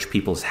out in rich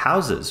people's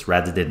houses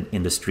rather than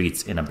in the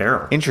streets in a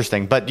barrel.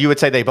 Interesting. But you would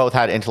say they both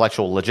had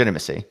intellectual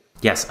legitimacy.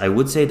 Yes, I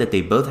would say that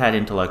they both had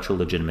intellectual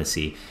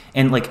legitimacy.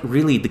 And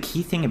really the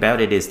key thing about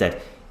it is that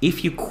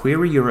if you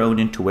query your own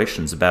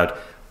intuitions about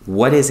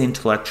what is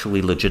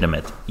intellectually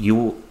legitimate,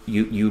 you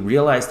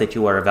realize that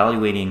you are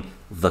evaluating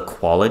the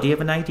quality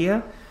of an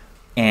idea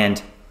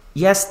and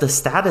yes, the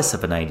status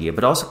of an idea,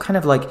 but also kind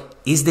of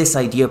is this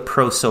idea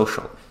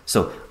pro-social?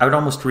 So I would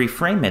almost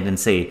reframe it and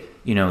say,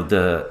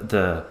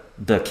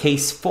 the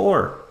case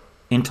for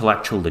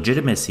intellectual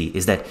legitimacy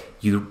is that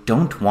you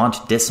don't want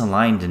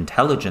disaligned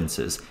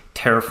intelligences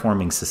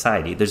terraforming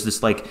society. There's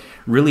this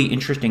really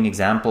interesting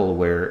example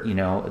where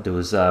there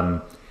was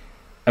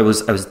I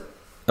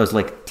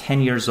was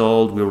 10 years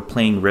old. We were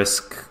playing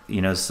Risk,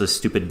 it's a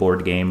stupid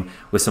board game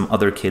with some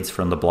other kids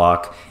from the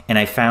block. And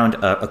I found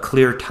a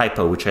clear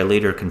typo, which I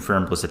later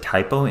confirmed was a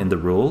typo in the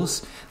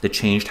rules that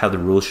changed how the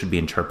rules should be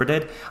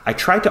interpreted. I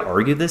tried to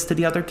argue this to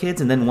the other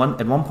kids. And then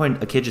at one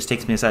point, a kid just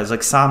takes me aside. It's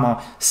like,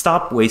 Samo,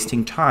 stop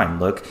wasting time.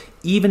 Look,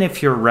 even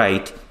if you're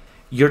right,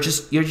 you're too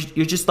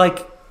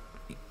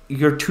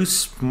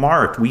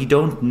smart. We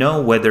don't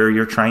know whether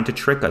you're trying to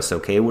trick us,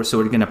 okay? So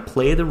we're going to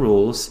play the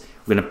rules.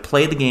 We're going to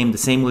play the game the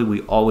same way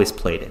we always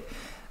played it.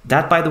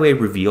 That, by the way,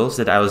 reveals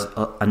that I was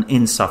an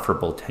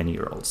insufferable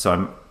 10-year-old.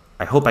 So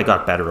I hope I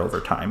got better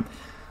over time.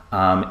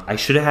 I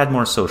should have had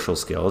more social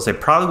skills. I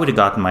probably would have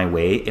gotten my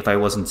way if I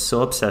wasn't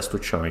so obsessed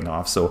with showing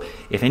off. So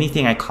if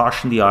anything, I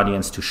caution the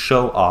audience to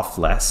show off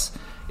less.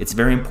 It's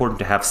very important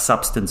to have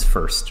substance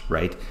first,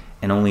 right?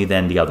 And only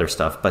then the other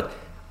stuff. But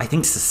I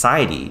think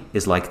society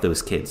is like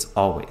those kids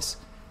always.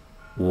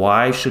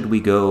 Why should we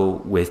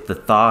go with the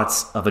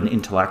thoughts of an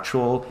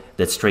intellectual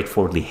that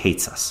straightforwardly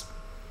hates us?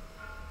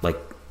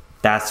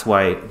 That's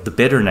why the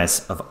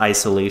bitterness of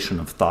isolation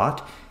of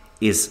thought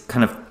is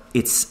kind of,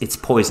 it's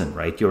poison,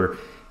 right?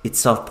 It's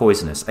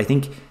self-poisonous. I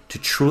think to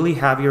truly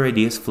have your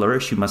ideas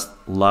flourish, you must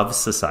love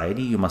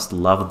society. You must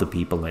love the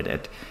people in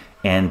it.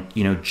 And,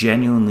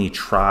 genuinely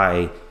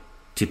try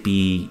to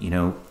be,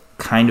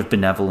 kind of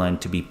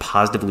benevolent, to be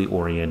positively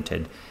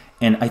oriented.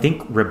 And I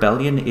think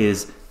rebellion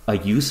is a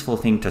useful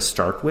thing to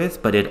start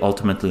with, but it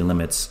ultimately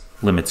limits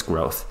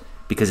growth,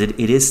 because it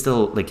is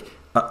still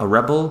a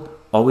rebel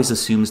always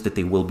assumes that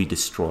they will be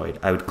destroyed.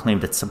 I would claim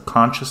that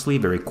subconsciously,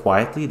 very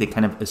quietly, they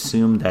kind of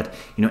assume that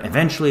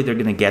eventually they're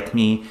going to get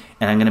me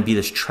and I'm going to be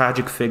this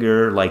tragic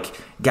figure like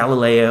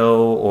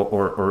Galileo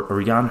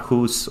or Jan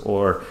Hus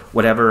or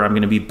whatever. I'm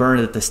going to be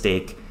burned at the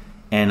stake,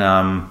 and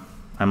I'm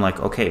like,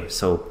 okay,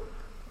 so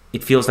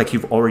it feels like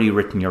you've already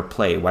written your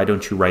play. Why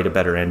don't you write a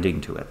better ending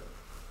to it?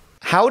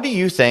 How do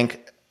you think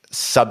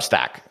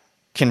Substack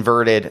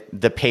converted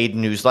the paid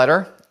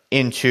newsletter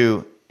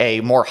into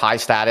a more high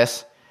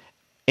status,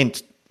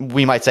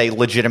 we might say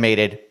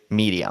legitimated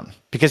medium?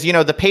 Because,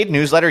 the paid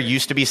newsletter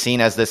used to be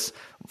seen as this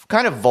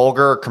kind of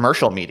vulgar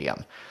commercial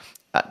medium,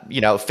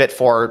 fit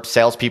for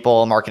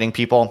salespeople, marketing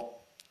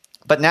people.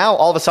 But now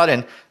all of a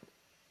sudden,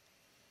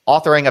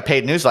 authoring a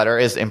paid newsletter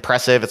is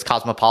impressive. It's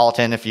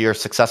cosmopolitan. If you're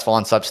successful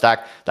on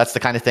Substack, that's the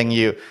kind of thing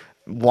you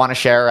want to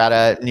share at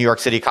a New York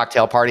City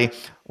cocktail party,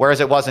 whereas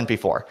it wasn't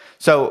before.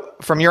 So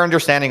from your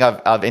understanding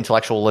of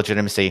intellectual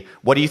legitimacy,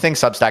 what do you think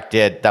Substack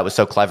did that was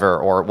so clever,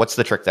 or what's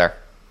the trick there?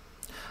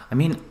 I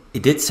mean,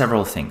 it did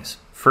several things.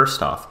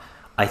 First off,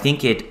 I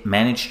think it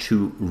managed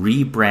to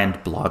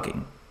rebrand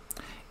blogging.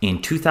 In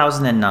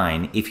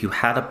 2009, if you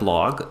had a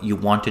blog, you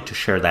wanted to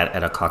share that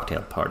at a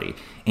cocktail party.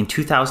 In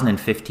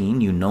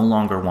 2015, you no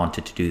longer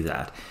wanted to do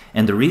that.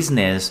 And the reason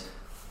is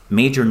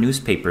major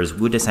newspapers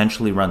would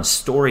essentially run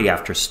story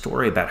after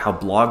story about how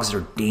blogs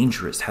are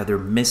dangerous, how they're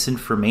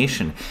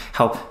misinformation,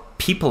 how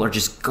people are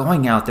just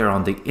going out there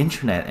on the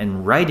internet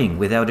and writing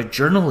without a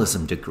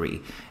journalism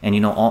degree,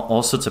 and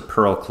all sorts of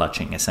pearl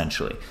clutching,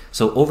 essentially.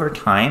 So over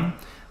time,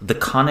 the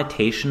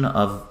connotation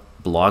of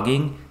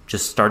blogging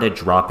just started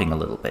dropping a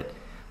little bit.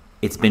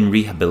 It's been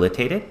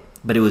rehabilitated,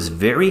 but it was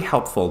very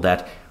helpful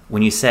that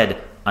when you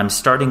said, I'm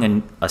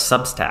starting a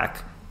Substack,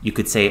 you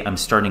could say, I'm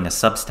starting a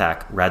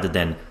Substack rather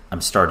than I'm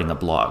starting a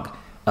blog.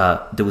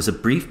 There was a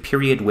brief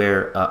period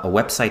where a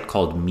website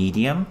called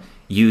Medium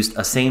used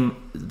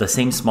the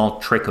same small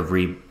trick of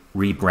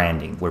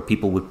rebranding, where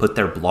people would put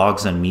their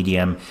blogs on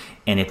Medium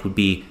and it would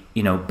be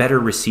better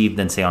received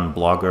than, say, on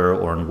Blogger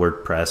or on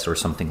WordPress or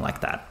something like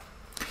that.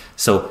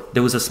 So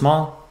there was a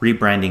small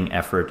rebranding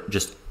effort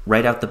just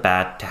right out the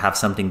bat to have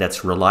something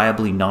that's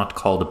reliably not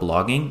called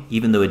blogging,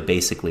 even though it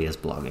basically is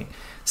blogging.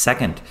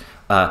 Second,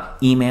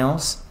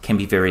 emails can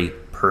be very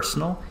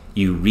personal.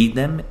 You read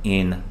them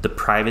in the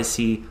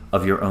privacy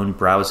of your own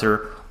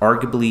browser.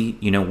 Arguably,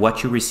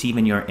 what you receive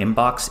in your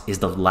inbox is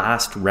the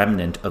last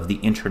remnant of the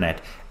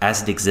internet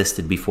as it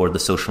existed before the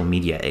social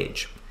media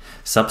age.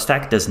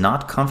 Substack does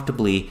not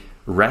comfortably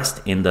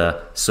rest in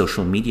the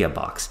social media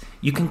box.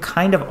 You can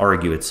kind of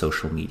argue it's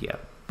social media,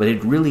 but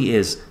it really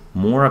is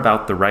more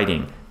about the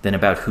writing than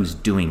about who's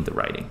doing the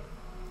writing.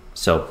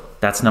 So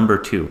that's number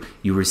two.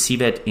 You receive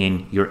it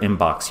in your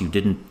inbox. You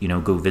didn't,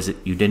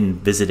 you didn't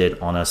visit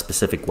it on a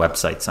specific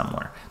website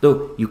somewhere.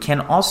 Though you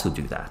can also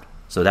do that.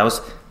 So that was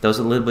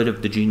a little bit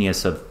of the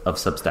genius of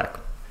Substack.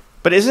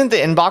 But isn't the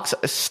inbox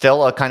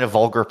still a kind of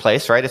vulgar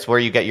place, right? It's where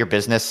you get your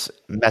business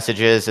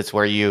messages. It's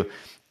where you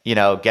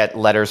get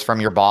letters from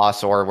your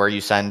boss, or where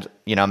you send,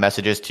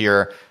 messages to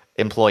your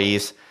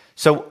employees.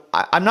 So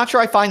I'm not sure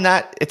I find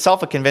that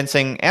itself a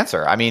convincing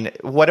answer. I mean,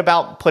 what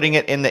about putting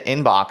it in the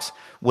inbox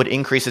would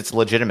increase its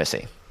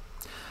legitimacy?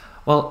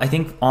 Well, I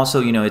think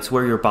also, it's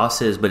where your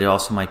boss is, but it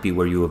also might be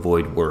where you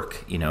avoid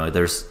work.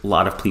 There's a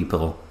lot of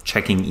people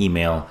checking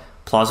email,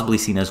 plausibly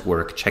seen as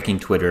work, checking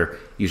Twitter,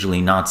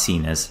 usually not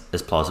seen as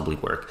plausibly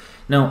work.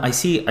 No, I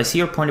see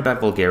your point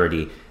about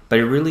vulgarity, but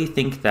I really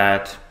think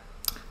that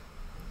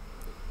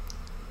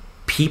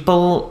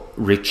people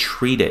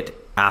retreated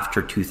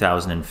after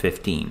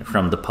 2015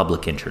 from the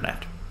public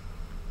internet,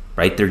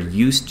 right? They're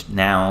used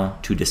now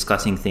to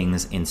discussing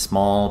things in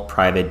small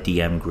private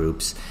DM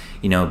groups,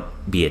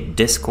 be it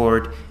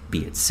Discord,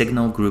 be it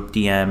Signal group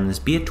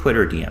DMs, be it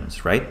Twitter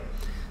DMs, right?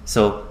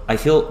 So I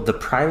feel the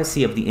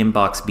privacy of the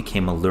inbox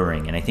became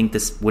alluring, and I think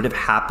this would have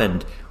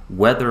happened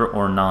whether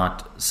or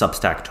not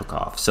Substack took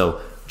off.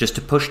 So just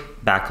to push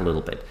back a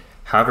little bit.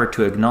 However,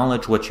 to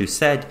acknowledge what you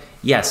said,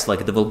 yes,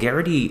 like the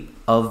vulgarity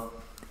of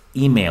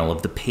email,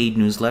 of the paid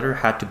newsletter,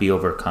 had to be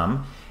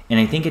overcome. And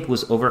I think it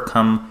was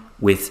overcome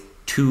with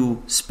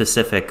two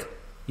specific,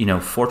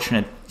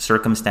 fortunate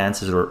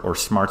circumstances or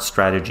smart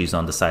strategies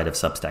on the side of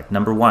Substack.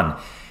 Number one,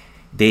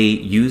 they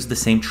used the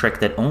same trick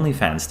that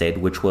OnlyFans did,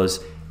 which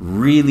was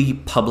really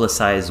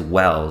publicize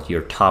well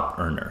your top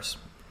earners.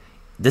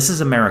 This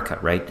is America,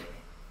 right?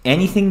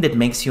 Anything that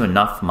makes you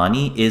enough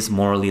money is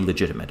morally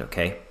legitimate,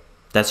 okay?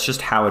 That's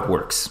just how it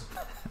works.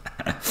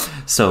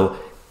 So,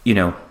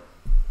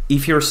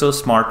 if you're so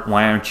smart,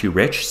 why aren't you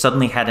rich?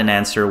 Suddenly had an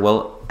answer.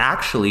 Well,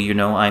 actually,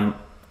 I'm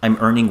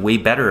earning way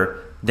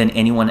better than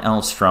anyone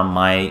else from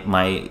my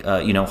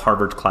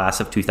Harvard class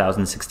of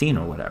 2016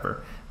 or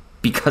whatever,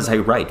 because I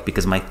write,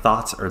 because my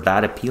thoughts are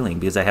that appealing,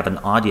 because I have an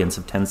audience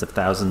of tens of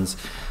thousands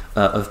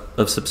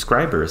of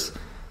subscribers,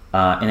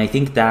 and I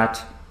think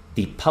that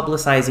the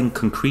publicizing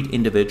concrete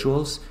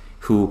individuals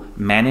who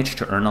managed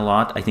to earn a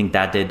lot, I think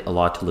that did a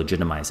lot to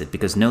legitimize it.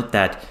 Because note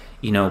that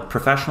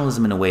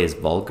professionalism in a way is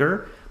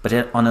vulgar.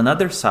 But on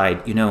another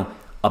side,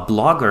 a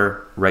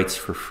blogger writes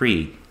for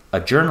free. A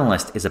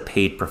journalist is a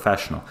paid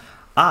professional.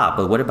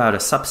 But what about a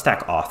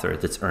Substack author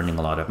that's earning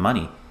a lot of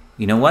money?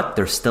 You know what?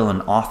 They're still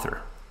an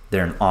author.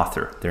 They're an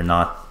author. They're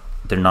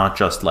not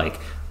just like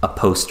a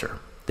poster.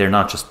 They're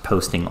not just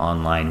posting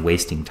online,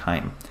 wasting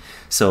time.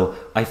 So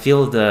I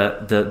feel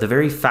the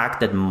very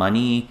fact that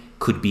money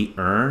could be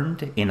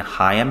earned in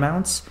high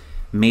amounts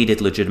made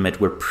it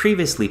legitimate, where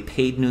previously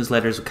paid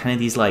newsletters were kind of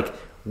these like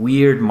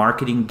weird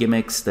marketing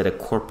gimmicks that a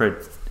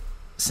corporate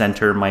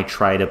center might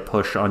try to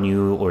push on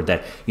you, or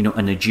that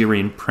a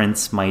Nigerian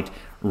prince might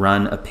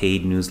run a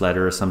paid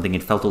newsletter or something.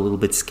 It felt a little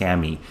bit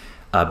scammy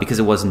because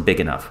it wasn't big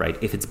enough, right?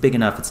 If it's big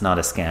enough, it's not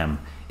a scam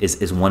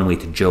is one way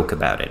to joke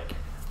about it.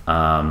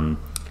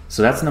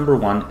 So that's number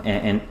one,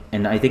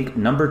 and I think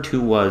number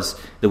two was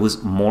there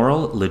was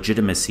moral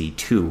legitimacy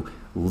to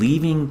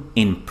leaving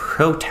in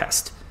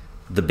protest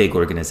the big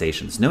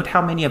organizations. Note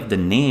how many of the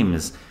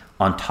names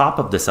on top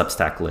of the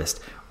Substack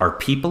list are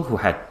people who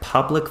had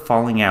public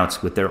falling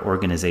outs with their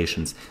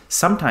organizations.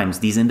 Sometimes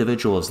these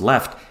individuals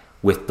left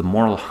with the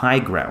moral high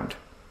ground.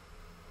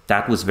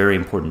 That was very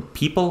important.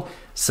 People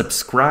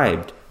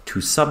subscribed to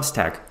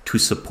Substack to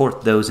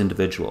support those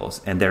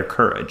individuals and their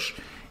courage,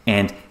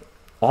 and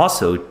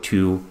also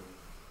to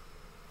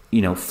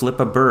flip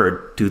a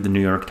bird to the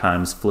New York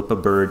Times, flip a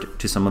bird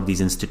to some of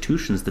these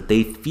institutions that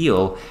they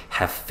feel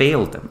have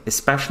failed them,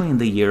 especially in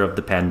the year of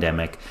the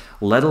pandemic,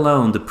 let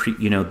alone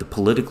the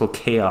political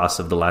chaos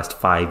of the last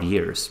 5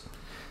 years.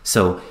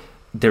 So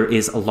there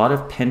is a lot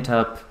of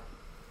pent-up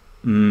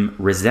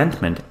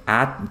resentment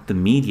at the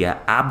media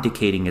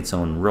abdicating its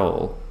own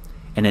role,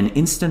 and an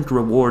instant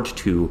reward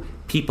to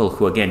people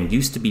who, again,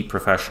 used to be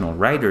professional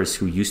writers,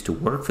 who used to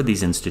work for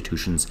these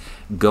institutions,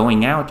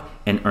 going out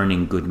and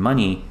earning good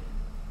money,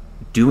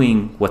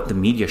 doing what the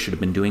media should have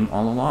been doing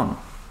all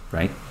along,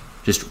 right?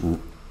 Just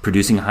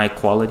producing high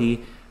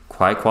quality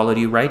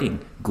writing,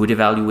 good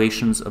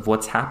evaluations of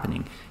what's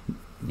happening.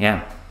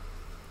 Yeah.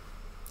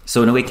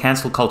 So in a way,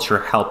 cancel culture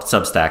helped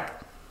Substack.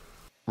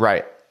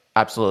 Right.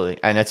 Absolutely.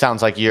 And it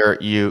sounds like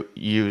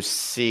you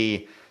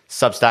see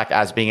Substack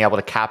as being able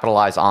to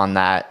capitalize on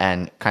that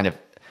and kind of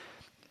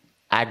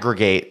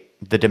aggregate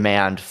the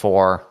demand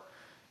for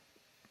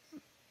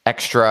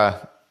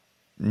extra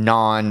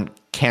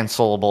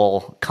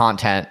non-cancelable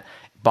content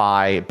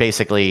by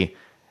basically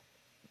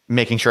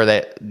making sure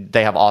that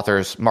they have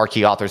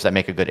marquee authors that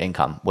make a good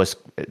income, was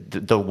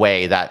the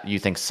way that you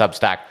think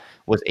Substack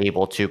was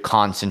able to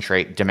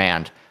concentrate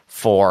demand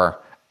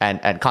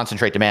and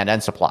concentrate demand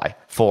and supply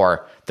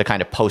for the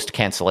kind of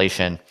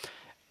post-cancellation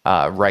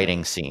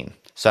writing scene.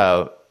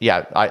 So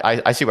yeah,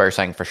 I see what you're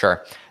saying for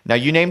sure. Now,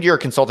 you named your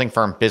consulting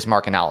firm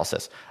Bismarck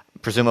Analysis,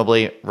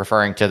 presumably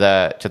referring to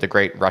the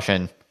great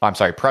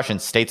Prussian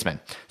statesman.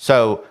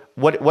 So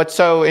what's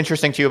so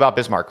interesting to you about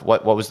Bismarck?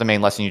 What was the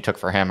main lesson you took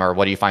for him, or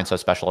what do you find so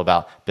special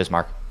about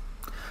Bismarck?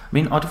 I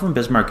mean, Otto von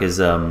Bismarck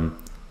is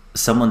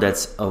someone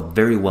that's a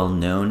very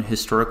well-known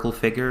historical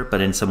figure,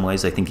 but in some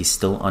ways I think he's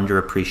still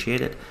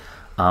underappreciated.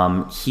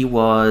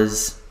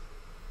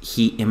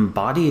 He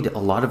embodied a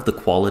lot of the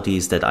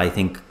qualities that I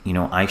think,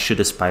 I should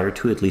aspire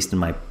to, at least in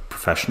my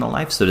professional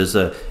life. So there's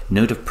a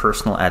note of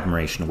personal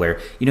admiration where,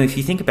 if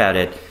you think about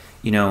it,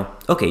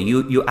 okay,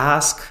 you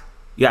ask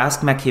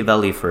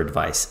Machiavelli for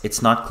advice.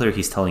 It's not clear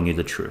he's telling you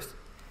the truth.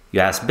 You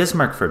ask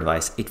Bismarck for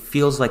advice. It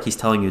feels like he's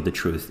telling you the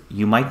truth.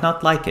 You might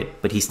not like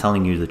it, but he's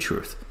telling you the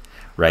truth,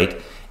 right?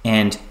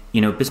 And,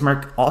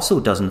 Bismarck also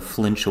doesn't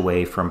flinch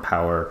away from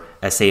power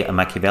as, say, a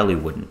Machiavelli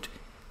wouldn't.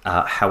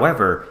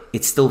 However,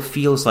 it still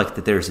feels like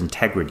that there's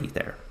integrity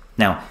there.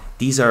 Now,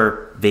 these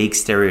are vague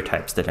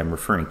stereotypes that I'm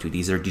referring to.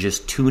 These are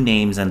just two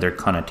names and their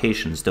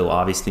connotations, though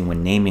obviously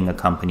when naming a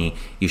company,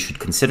 you should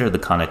consider the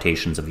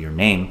connotations of your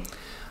name.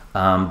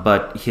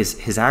 But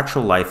his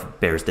actual life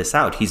bears this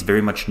out. He's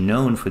very much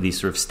known for these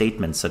sort of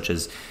statements such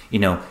as,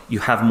 you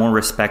have more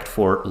respect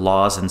for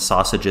laws and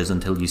sausages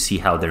until you see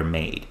how they're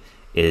made,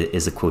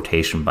 is a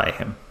quotation by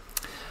him.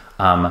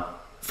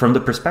 From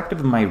the perspective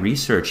of my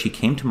research, he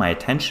came to my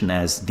attention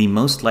as the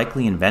most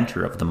likely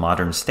inventor of the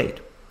modern state.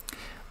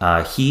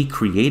 He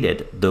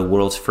created the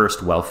world's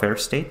first welfare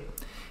state.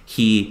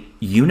 He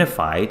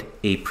unified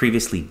a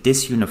previously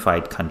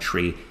disunified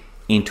country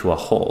into a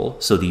whole.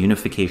 So the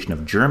unification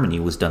of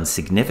Germany was done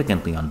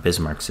significantly on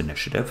Bismarck's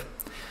initiative.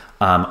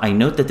 I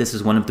note that this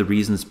is one of the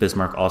reasons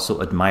Bismarck also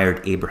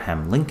admired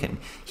Abraham Lincoln.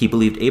 He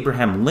believed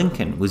Abraham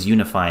Lincoln was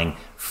unifying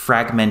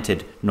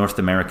fragmented North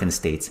American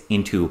states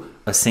into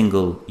a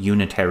single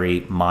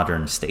unitary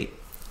modern state.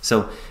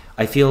 So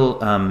I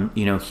feel,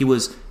 he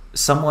was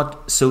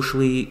somewhat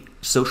socially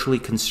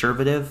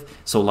conservative.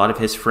 So a lot of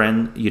his a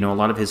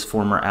lot of his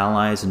former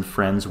allies and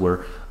friends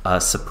were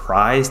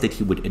surprised that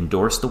he would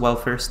endorse the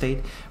welfare state.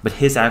 But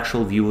his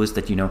actual view was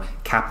that,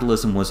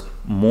 capitalism was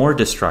more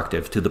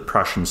destructive to the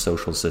Prussian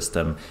social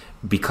system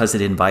because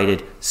it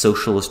invited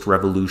socialist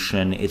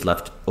revolution. It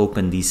left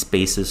open these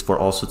spaces for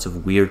all sorts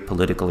of weird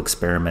political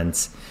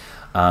experiments.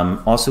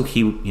 Also,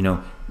 he,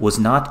 was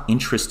not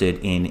interested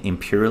in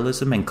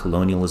imperialism and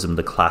colonialism in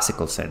the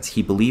classical sense.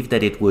 He believed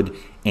that it would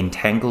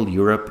entangle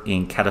Europe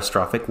in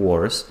catastrophic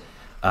wars,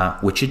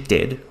 which it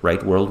did,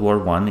 right? World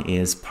War I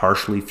is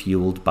partially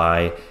fueled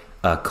by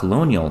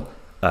colonial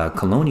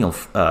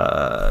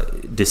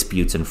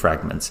disputes and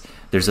fragments.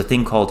 There's a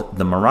thing called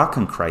the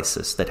Moroccan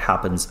crisis that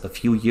happens a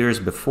few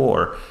years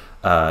before,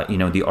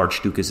 the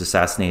Archduke is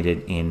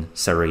assassinated in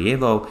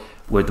Sarajevo,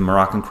 where the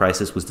Moroccan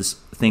crisis was this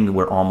thing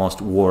where almost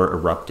war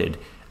erupted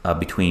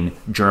between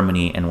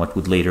Germany and what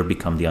would later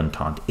become the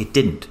Entente. It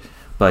didn't,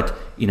 but,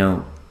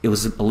 it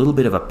was a little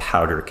bit of a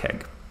powder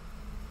keg.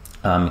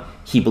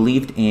 He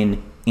believed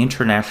in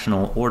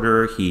international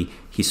order. He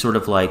sort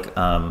of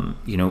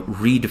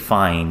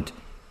redefined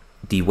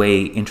the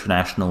way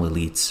international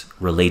elites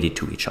related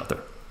to each other,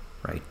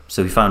 right?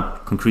 So he found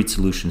concrete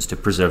solutions to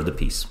preserve the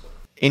peace.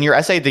 In your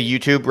essay, The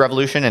YouTube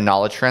Revolution and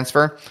Knowledge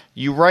Transfer,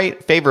 you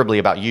write favorably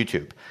about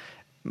YouTube.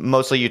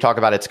 Mostly you talk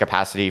about its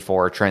capacity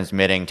for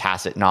transmitting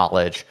tacit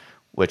knowledge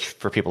which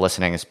for people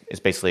listening is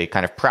basically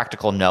kind of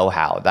practical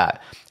know-how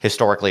that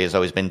historically has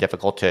always been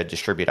difficult to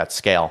distribute at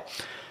scale.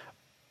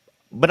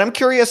 But I'm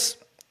curious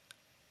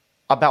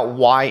about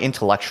why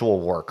intellectual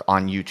work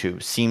on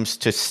YouTube seems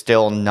to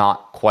still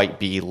not quite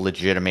be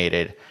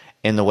legitimated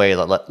in the way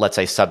that, let's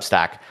say,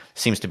 Substack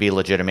seems to be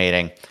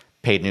legitimating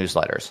paid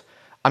newsletters.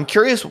 I'm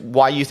curious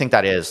why you think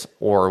that is,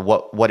 or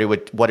what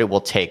it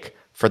will take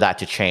for that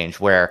to change,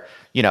 where,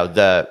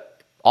 the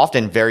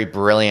often very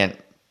brilliant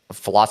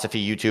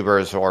philosophy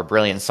YouTubers or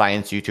brilliant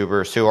science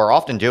YouTubers who are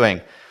often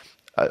doing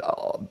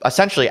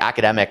essentially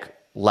academic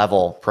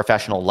level,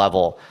 professional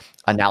level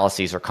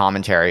analyses or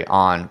commentary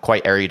on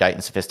quite erudite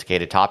and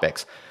sophisticated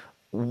topics.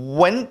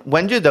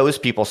 When do those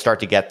people start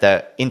to get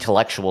the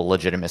intellectual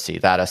legitimacy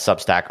that a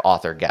Substack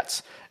author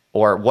gets,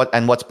 or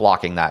what's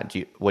blocking that?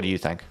 What do you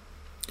think?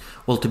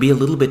 Well, to be a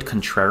little bit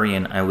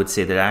contrarian, I would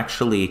say that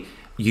actually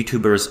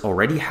YouTubers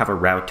already have a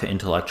route to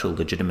intellectual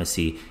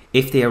legitimacy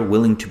if they are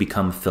willing to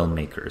become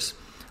filmmakers.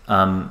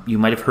 You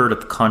might have heard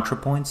of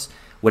ContraPoints.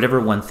 Whatever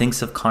one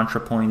thinks of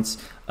ContraPoints,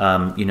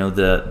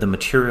 the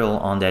material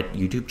on that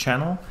YouTube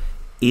channel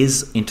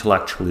is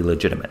intellectually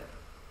legitimate.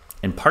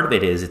 And part of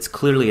it is it's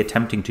clearly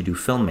attempting to do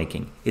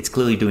filmmaking. It's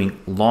clearly doing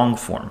long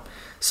form.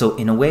 So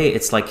in a way,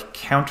 it's like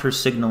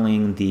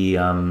counter-signaling the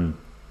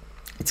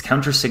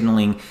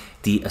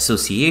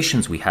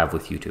associations we have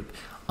with YouTube.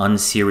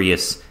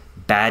 Unserious,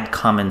 bad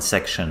comment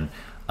section,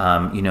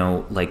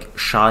 like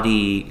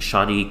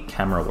shoddy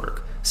camera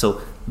work.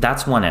 So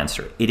that's one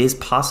answer. It is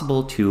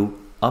possible to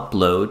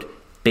upload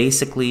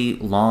basically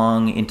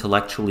long,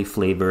 intellectually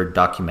flavored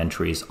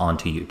documentaries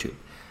onto YouTube.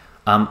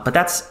 But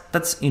that's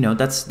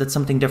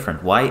something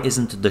different. Why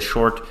isn't the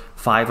short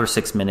 5 or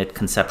 6 minute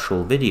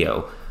conceptual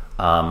video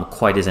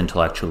quite as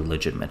intellectually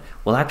legitimate?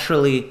 Well,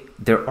 actually,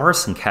 there are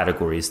some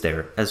categories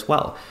there as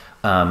well.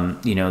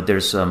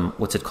 There's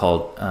what's it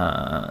called?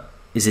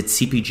 Is it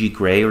CPG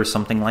Grey or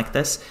something like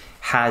this?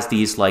 Has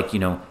these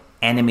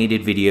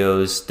animated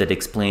videos that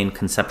explain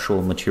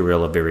conceptual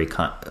material of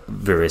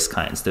various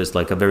kinds. There's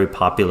like a very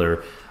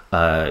popular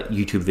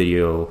YouTube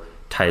video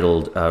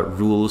titled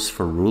Rules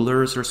for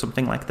Rulers or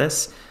something like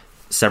this.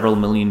 Several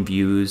million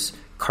views,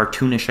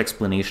 cartoonish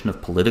explanation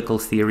of political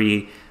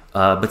theory,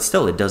 but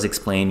still it does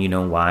explain,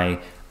 why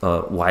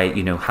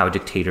how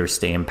dictators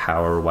stay in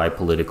power, why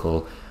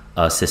political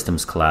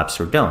systems collapse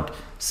or don't.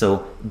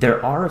 So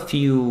there are a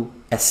few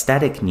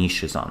aesthetic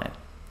niches on it.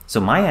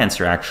 So my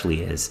answer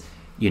actually is,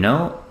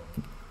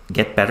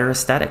 get better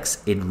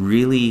aesthetics. It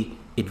really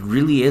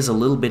is a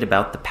little bit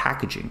about the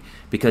packaging,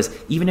 because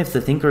even if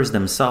the thinkers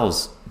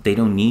themselves, they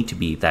don't need to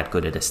be that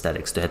good at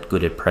aesthetics, that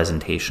good at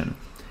presentation,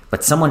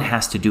 but someone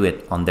has to do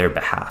it on their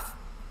behalf,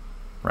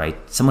 right?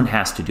 Someone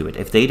has to do it.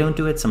 If they don't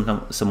do it,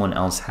 someone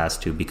else has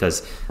to,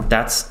 because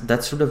that's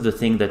sort of the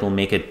thing that will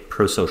make it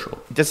pro-social.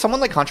 Does someone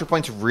like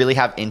ContraPoints really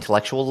have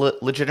intellectual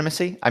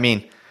legitimacy? I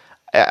mean,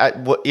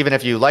 even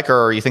if you like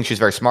her or you think she's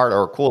very smart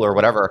or cool or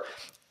whatever,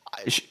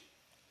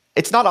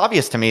 it's not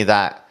obvious to me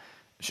that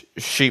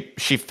she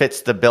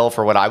fits the bill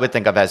for what I would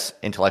think of as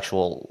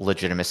intellectual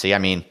legitimacy. I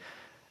mean,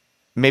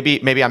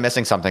 maybe I'm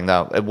missing something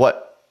though.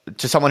 What,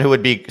 to someone who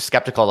would be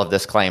skeptical of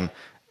this claim,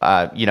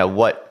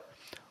 what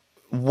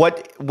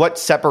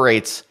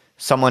separates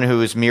someone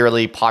who is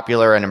merely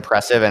popular and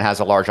impressive and has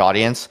a large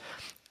audience?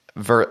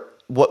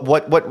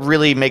 What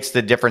really makes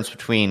the difference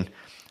between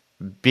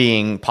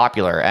being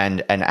popular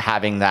and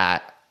having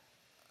that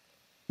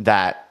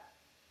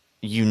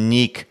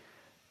unique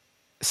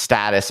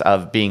status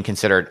of being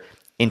considered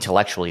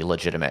intellectually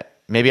legitimate?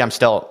 Maybe I'm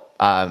still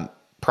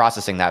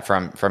processing that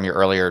from your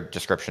earlier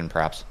description,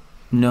 perhaps.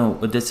 No,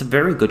 that's a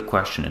very good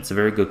question. It's a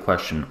very good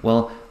question.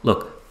 Well,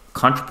 look,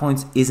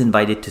 ContraPoints is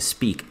invited to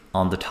speak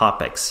on the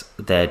topics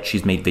that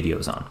she's made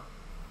videos on.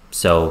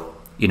 So,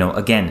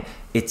 again,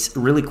 it's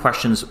really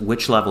questions,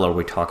 which level are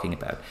we talking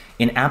about?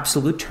 In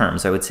absolute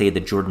terms, I would say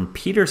that Jordan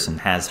Peterson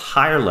has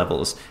higher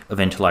levels of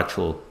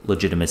intellectual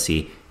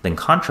legitimacy than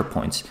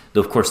ContraPoints,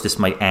 though of course this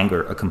might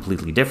anger a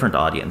completely different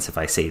audience if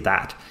I say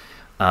that.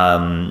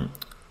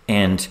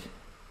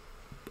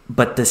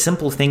 But the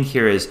simple thing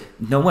here is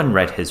no one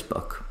read his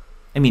book.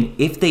 I mean,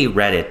 if they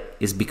read it,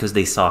 it's because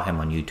they saw him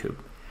on YouTube,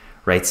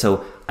 right?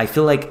 So I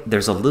feel like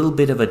there's a little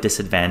bit of a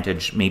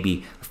disadvantage,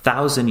 maybe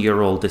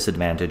 1,000-year-old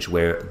disadvantage,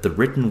 where the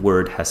written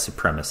word has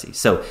supremacy.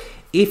 So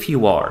if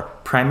you are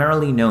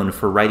primarily known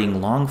for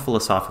writing long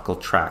philosophical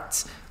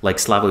tracts like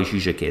Slavoj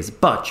Žižek is,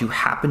 but you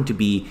happen to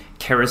be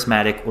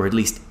charismatic or at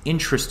least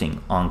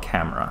interesting on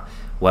camera,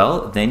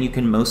 well, then you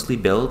can mostly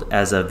build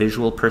as a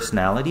visual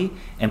personality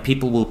and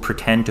people will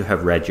pretend to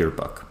have read your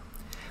book.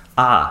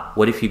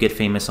 What if you get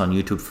famous on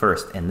YouTube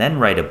first and then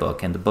write a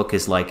book, and the book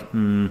is like,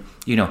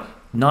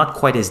 not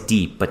quite as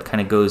deep, but kind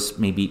of goes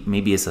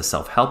maybe as a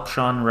self-help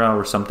genre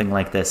or something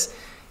like this.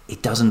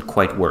 It doesn't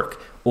quite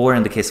work. Or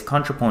in the case of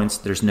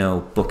ContraPoints, there's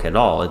no book at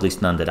all, at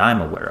least none that I'm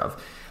aware of.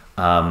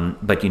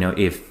 But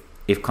if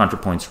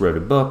ContraPoints wrote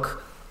a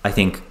book, I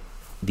think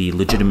the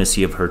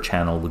legitimacy of her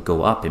channel would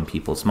go up in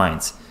people's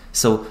minds.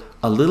 So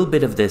a little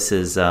bit of this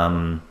is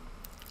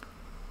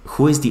who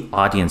who is the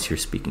audience you're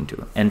speaking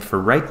to? And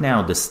for right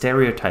now, the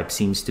stereotype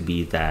seems to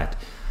be that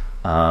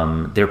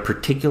there are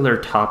particular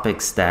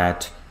topics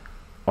that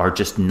are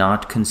just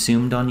not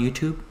consumed on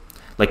YouTube.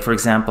 Like, for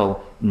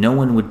example, no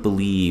one would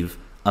believe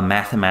a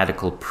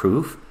mathematical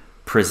proof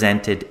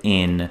presented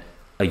in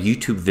a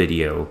YouTube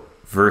video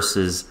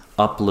versus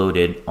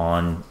uploaded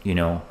on,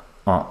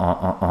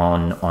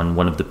 on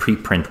one of the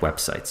preprint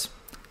websites.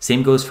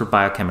 Same goes for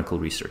biochemical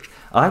research.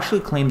 I'll actually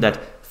claim that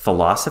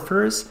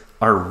philosophers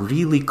are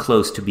really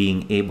close to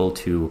being able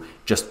to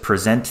just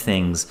present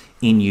things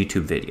in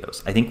YouTube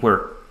videos. I think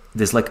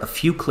there's like a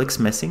few clicks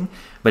missing,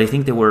 but I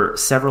think there were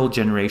several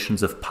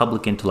generations of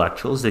public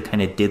intellectuals that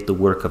kind of did the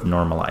work of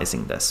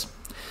normalizing this.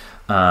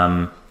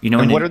 And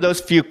what are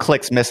those few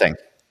clicks missing?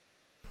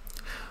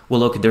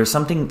 Well, look, there's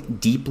something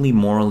deeply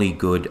morally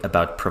good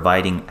about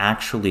providing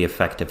actually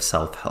effective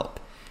self-help.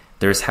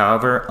 There's,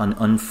 however, an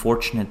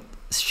unfortunate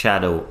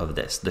shadow of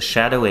this. The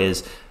shadow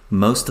is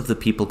most of the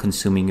people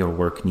consuming your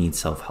work need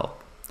self-help.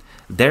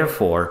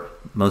 Therefore,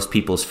 most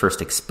people's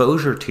first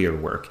exposure to your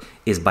work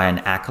is by an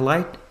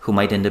acolyte who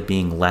might end up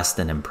being less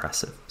than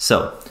impressive.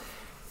 So,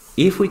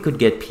 if we could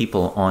get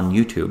people on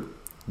YouTube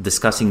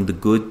discussing the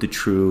good, the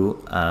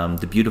true,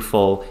 the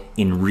beautiful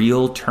in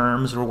real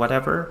terms or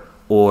whatever,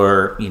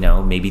 or,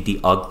 maybe the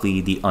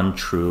ugly, the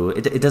untrue,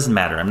 it doesn't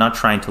matter. I'm not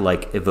trying to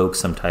evoke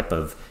some type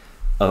of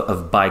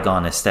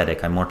bygone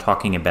aesthetic. I'm more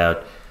talking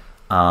about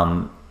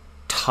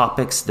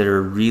topics that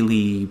are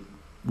really,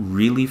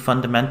 really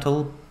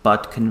fundamental,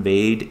 but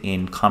conveyed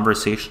in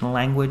conversational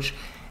language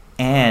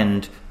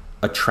and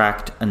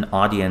attract an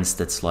audience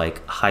that's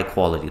high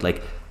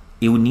quality.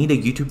 It would need a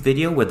YouTube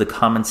video with the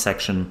comment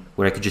section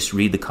where I could just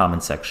read the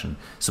comment section.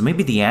 So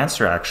maybe the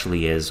answer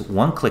actually is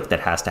one click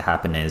that has to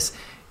happen is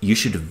you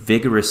should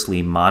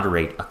vigorously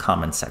moderate a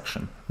comment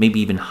section. Maybe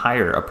even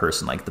hire a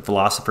person, like the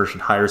philosopher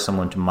should hire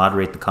someone to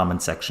moderate the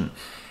comment section.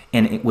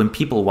 And when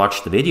people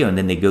watch the video and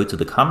then they go to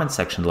the comment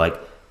section,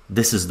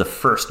 this is the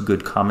first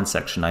good comment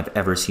section I've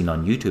ever seen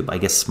on YouTube. I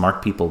guess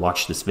smart people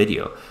watch this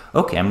video.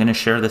 Okay, I'm going to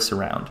share this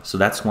around. So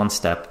that's one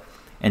step.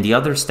 And the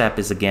other step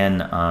is,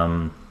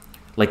 again,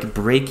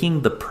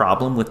 breaking the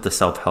problem with the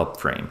self-help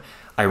frame.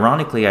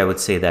 Ironically, I would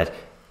say that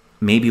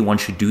maybe one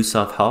should do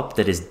self-help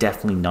that is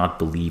definitely not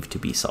believed to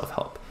be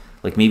self-help.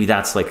 Maybe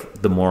that's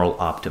the moral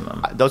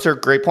optimum. Those are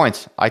great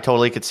points. I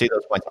totally could see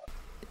those points.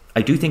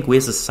 I do think we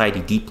as a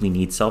society deeply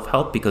need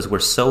self-help because we're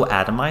so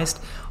atomized.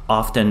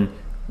 Often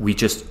we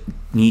just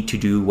need to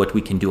do what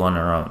we can do on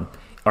our own.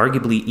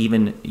 Arguably,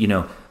 even,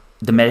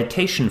 the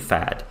meditation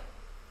fad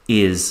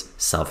is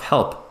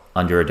self-help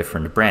under a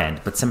different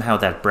brand, but somehow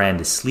that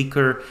brand is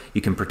sleeker.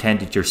 You can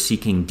pretend that you're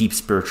seeking deep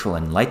spiritual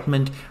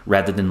enlightenment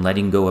rather than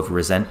letting go of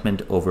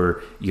resentment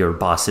over your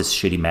boss's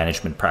shitty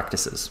management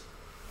practices.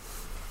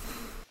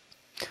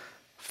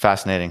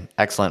 Fascinating.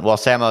 Excellent. Well,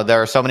 Samo,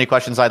 there are so many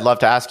questions I'd love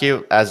to ask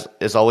you, as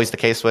is always the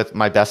case with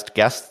my best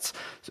guests,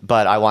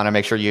 but I want to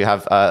make sure you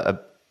have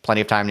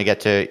plenty of time to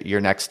get to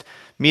your next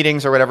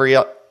meetings or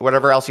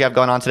whatever else you have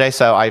going on today.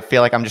 So I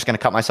feel like I'm just going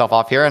to cut myself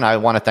off here. And I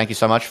want to thank you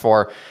so much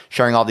for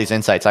sharing all these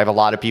insights. I have a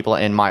lot of people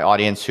in my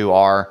audience who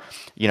are,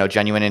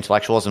 genuine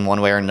intellectuals in one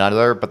way or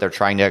another, but they're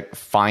trying to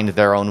find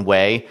their own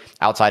way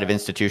outside of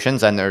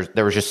institutions. And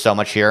there was just so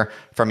much here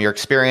from your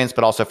experience,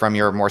 but also from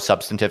your more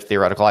substantive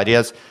theoretical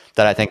ideas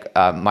that I think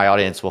my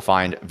audience will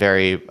find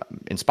very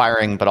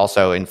inspiring, but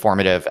also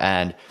informative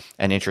and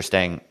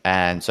interesting.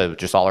 And so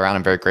just all around,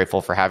 I'm very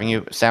grateful for having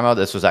you. Samo,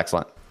 this was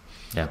excellent.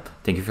 Yeah.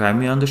 Thank you for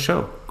having me on the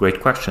show. Great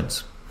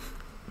questions.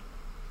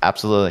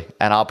 Absolutely.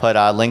 And I'll put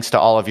links to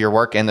all of your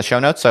work in the show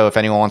notes. So if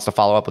anyone wants to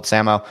follow up with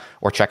Samo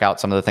or check out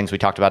some of the things we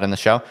talked about in the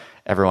show,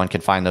 everyone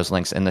can find those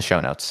links in the show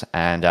notes.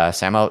 And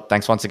Samo,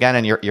 thanks once again.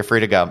 And you're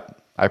free to go.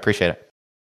 I appreciate it.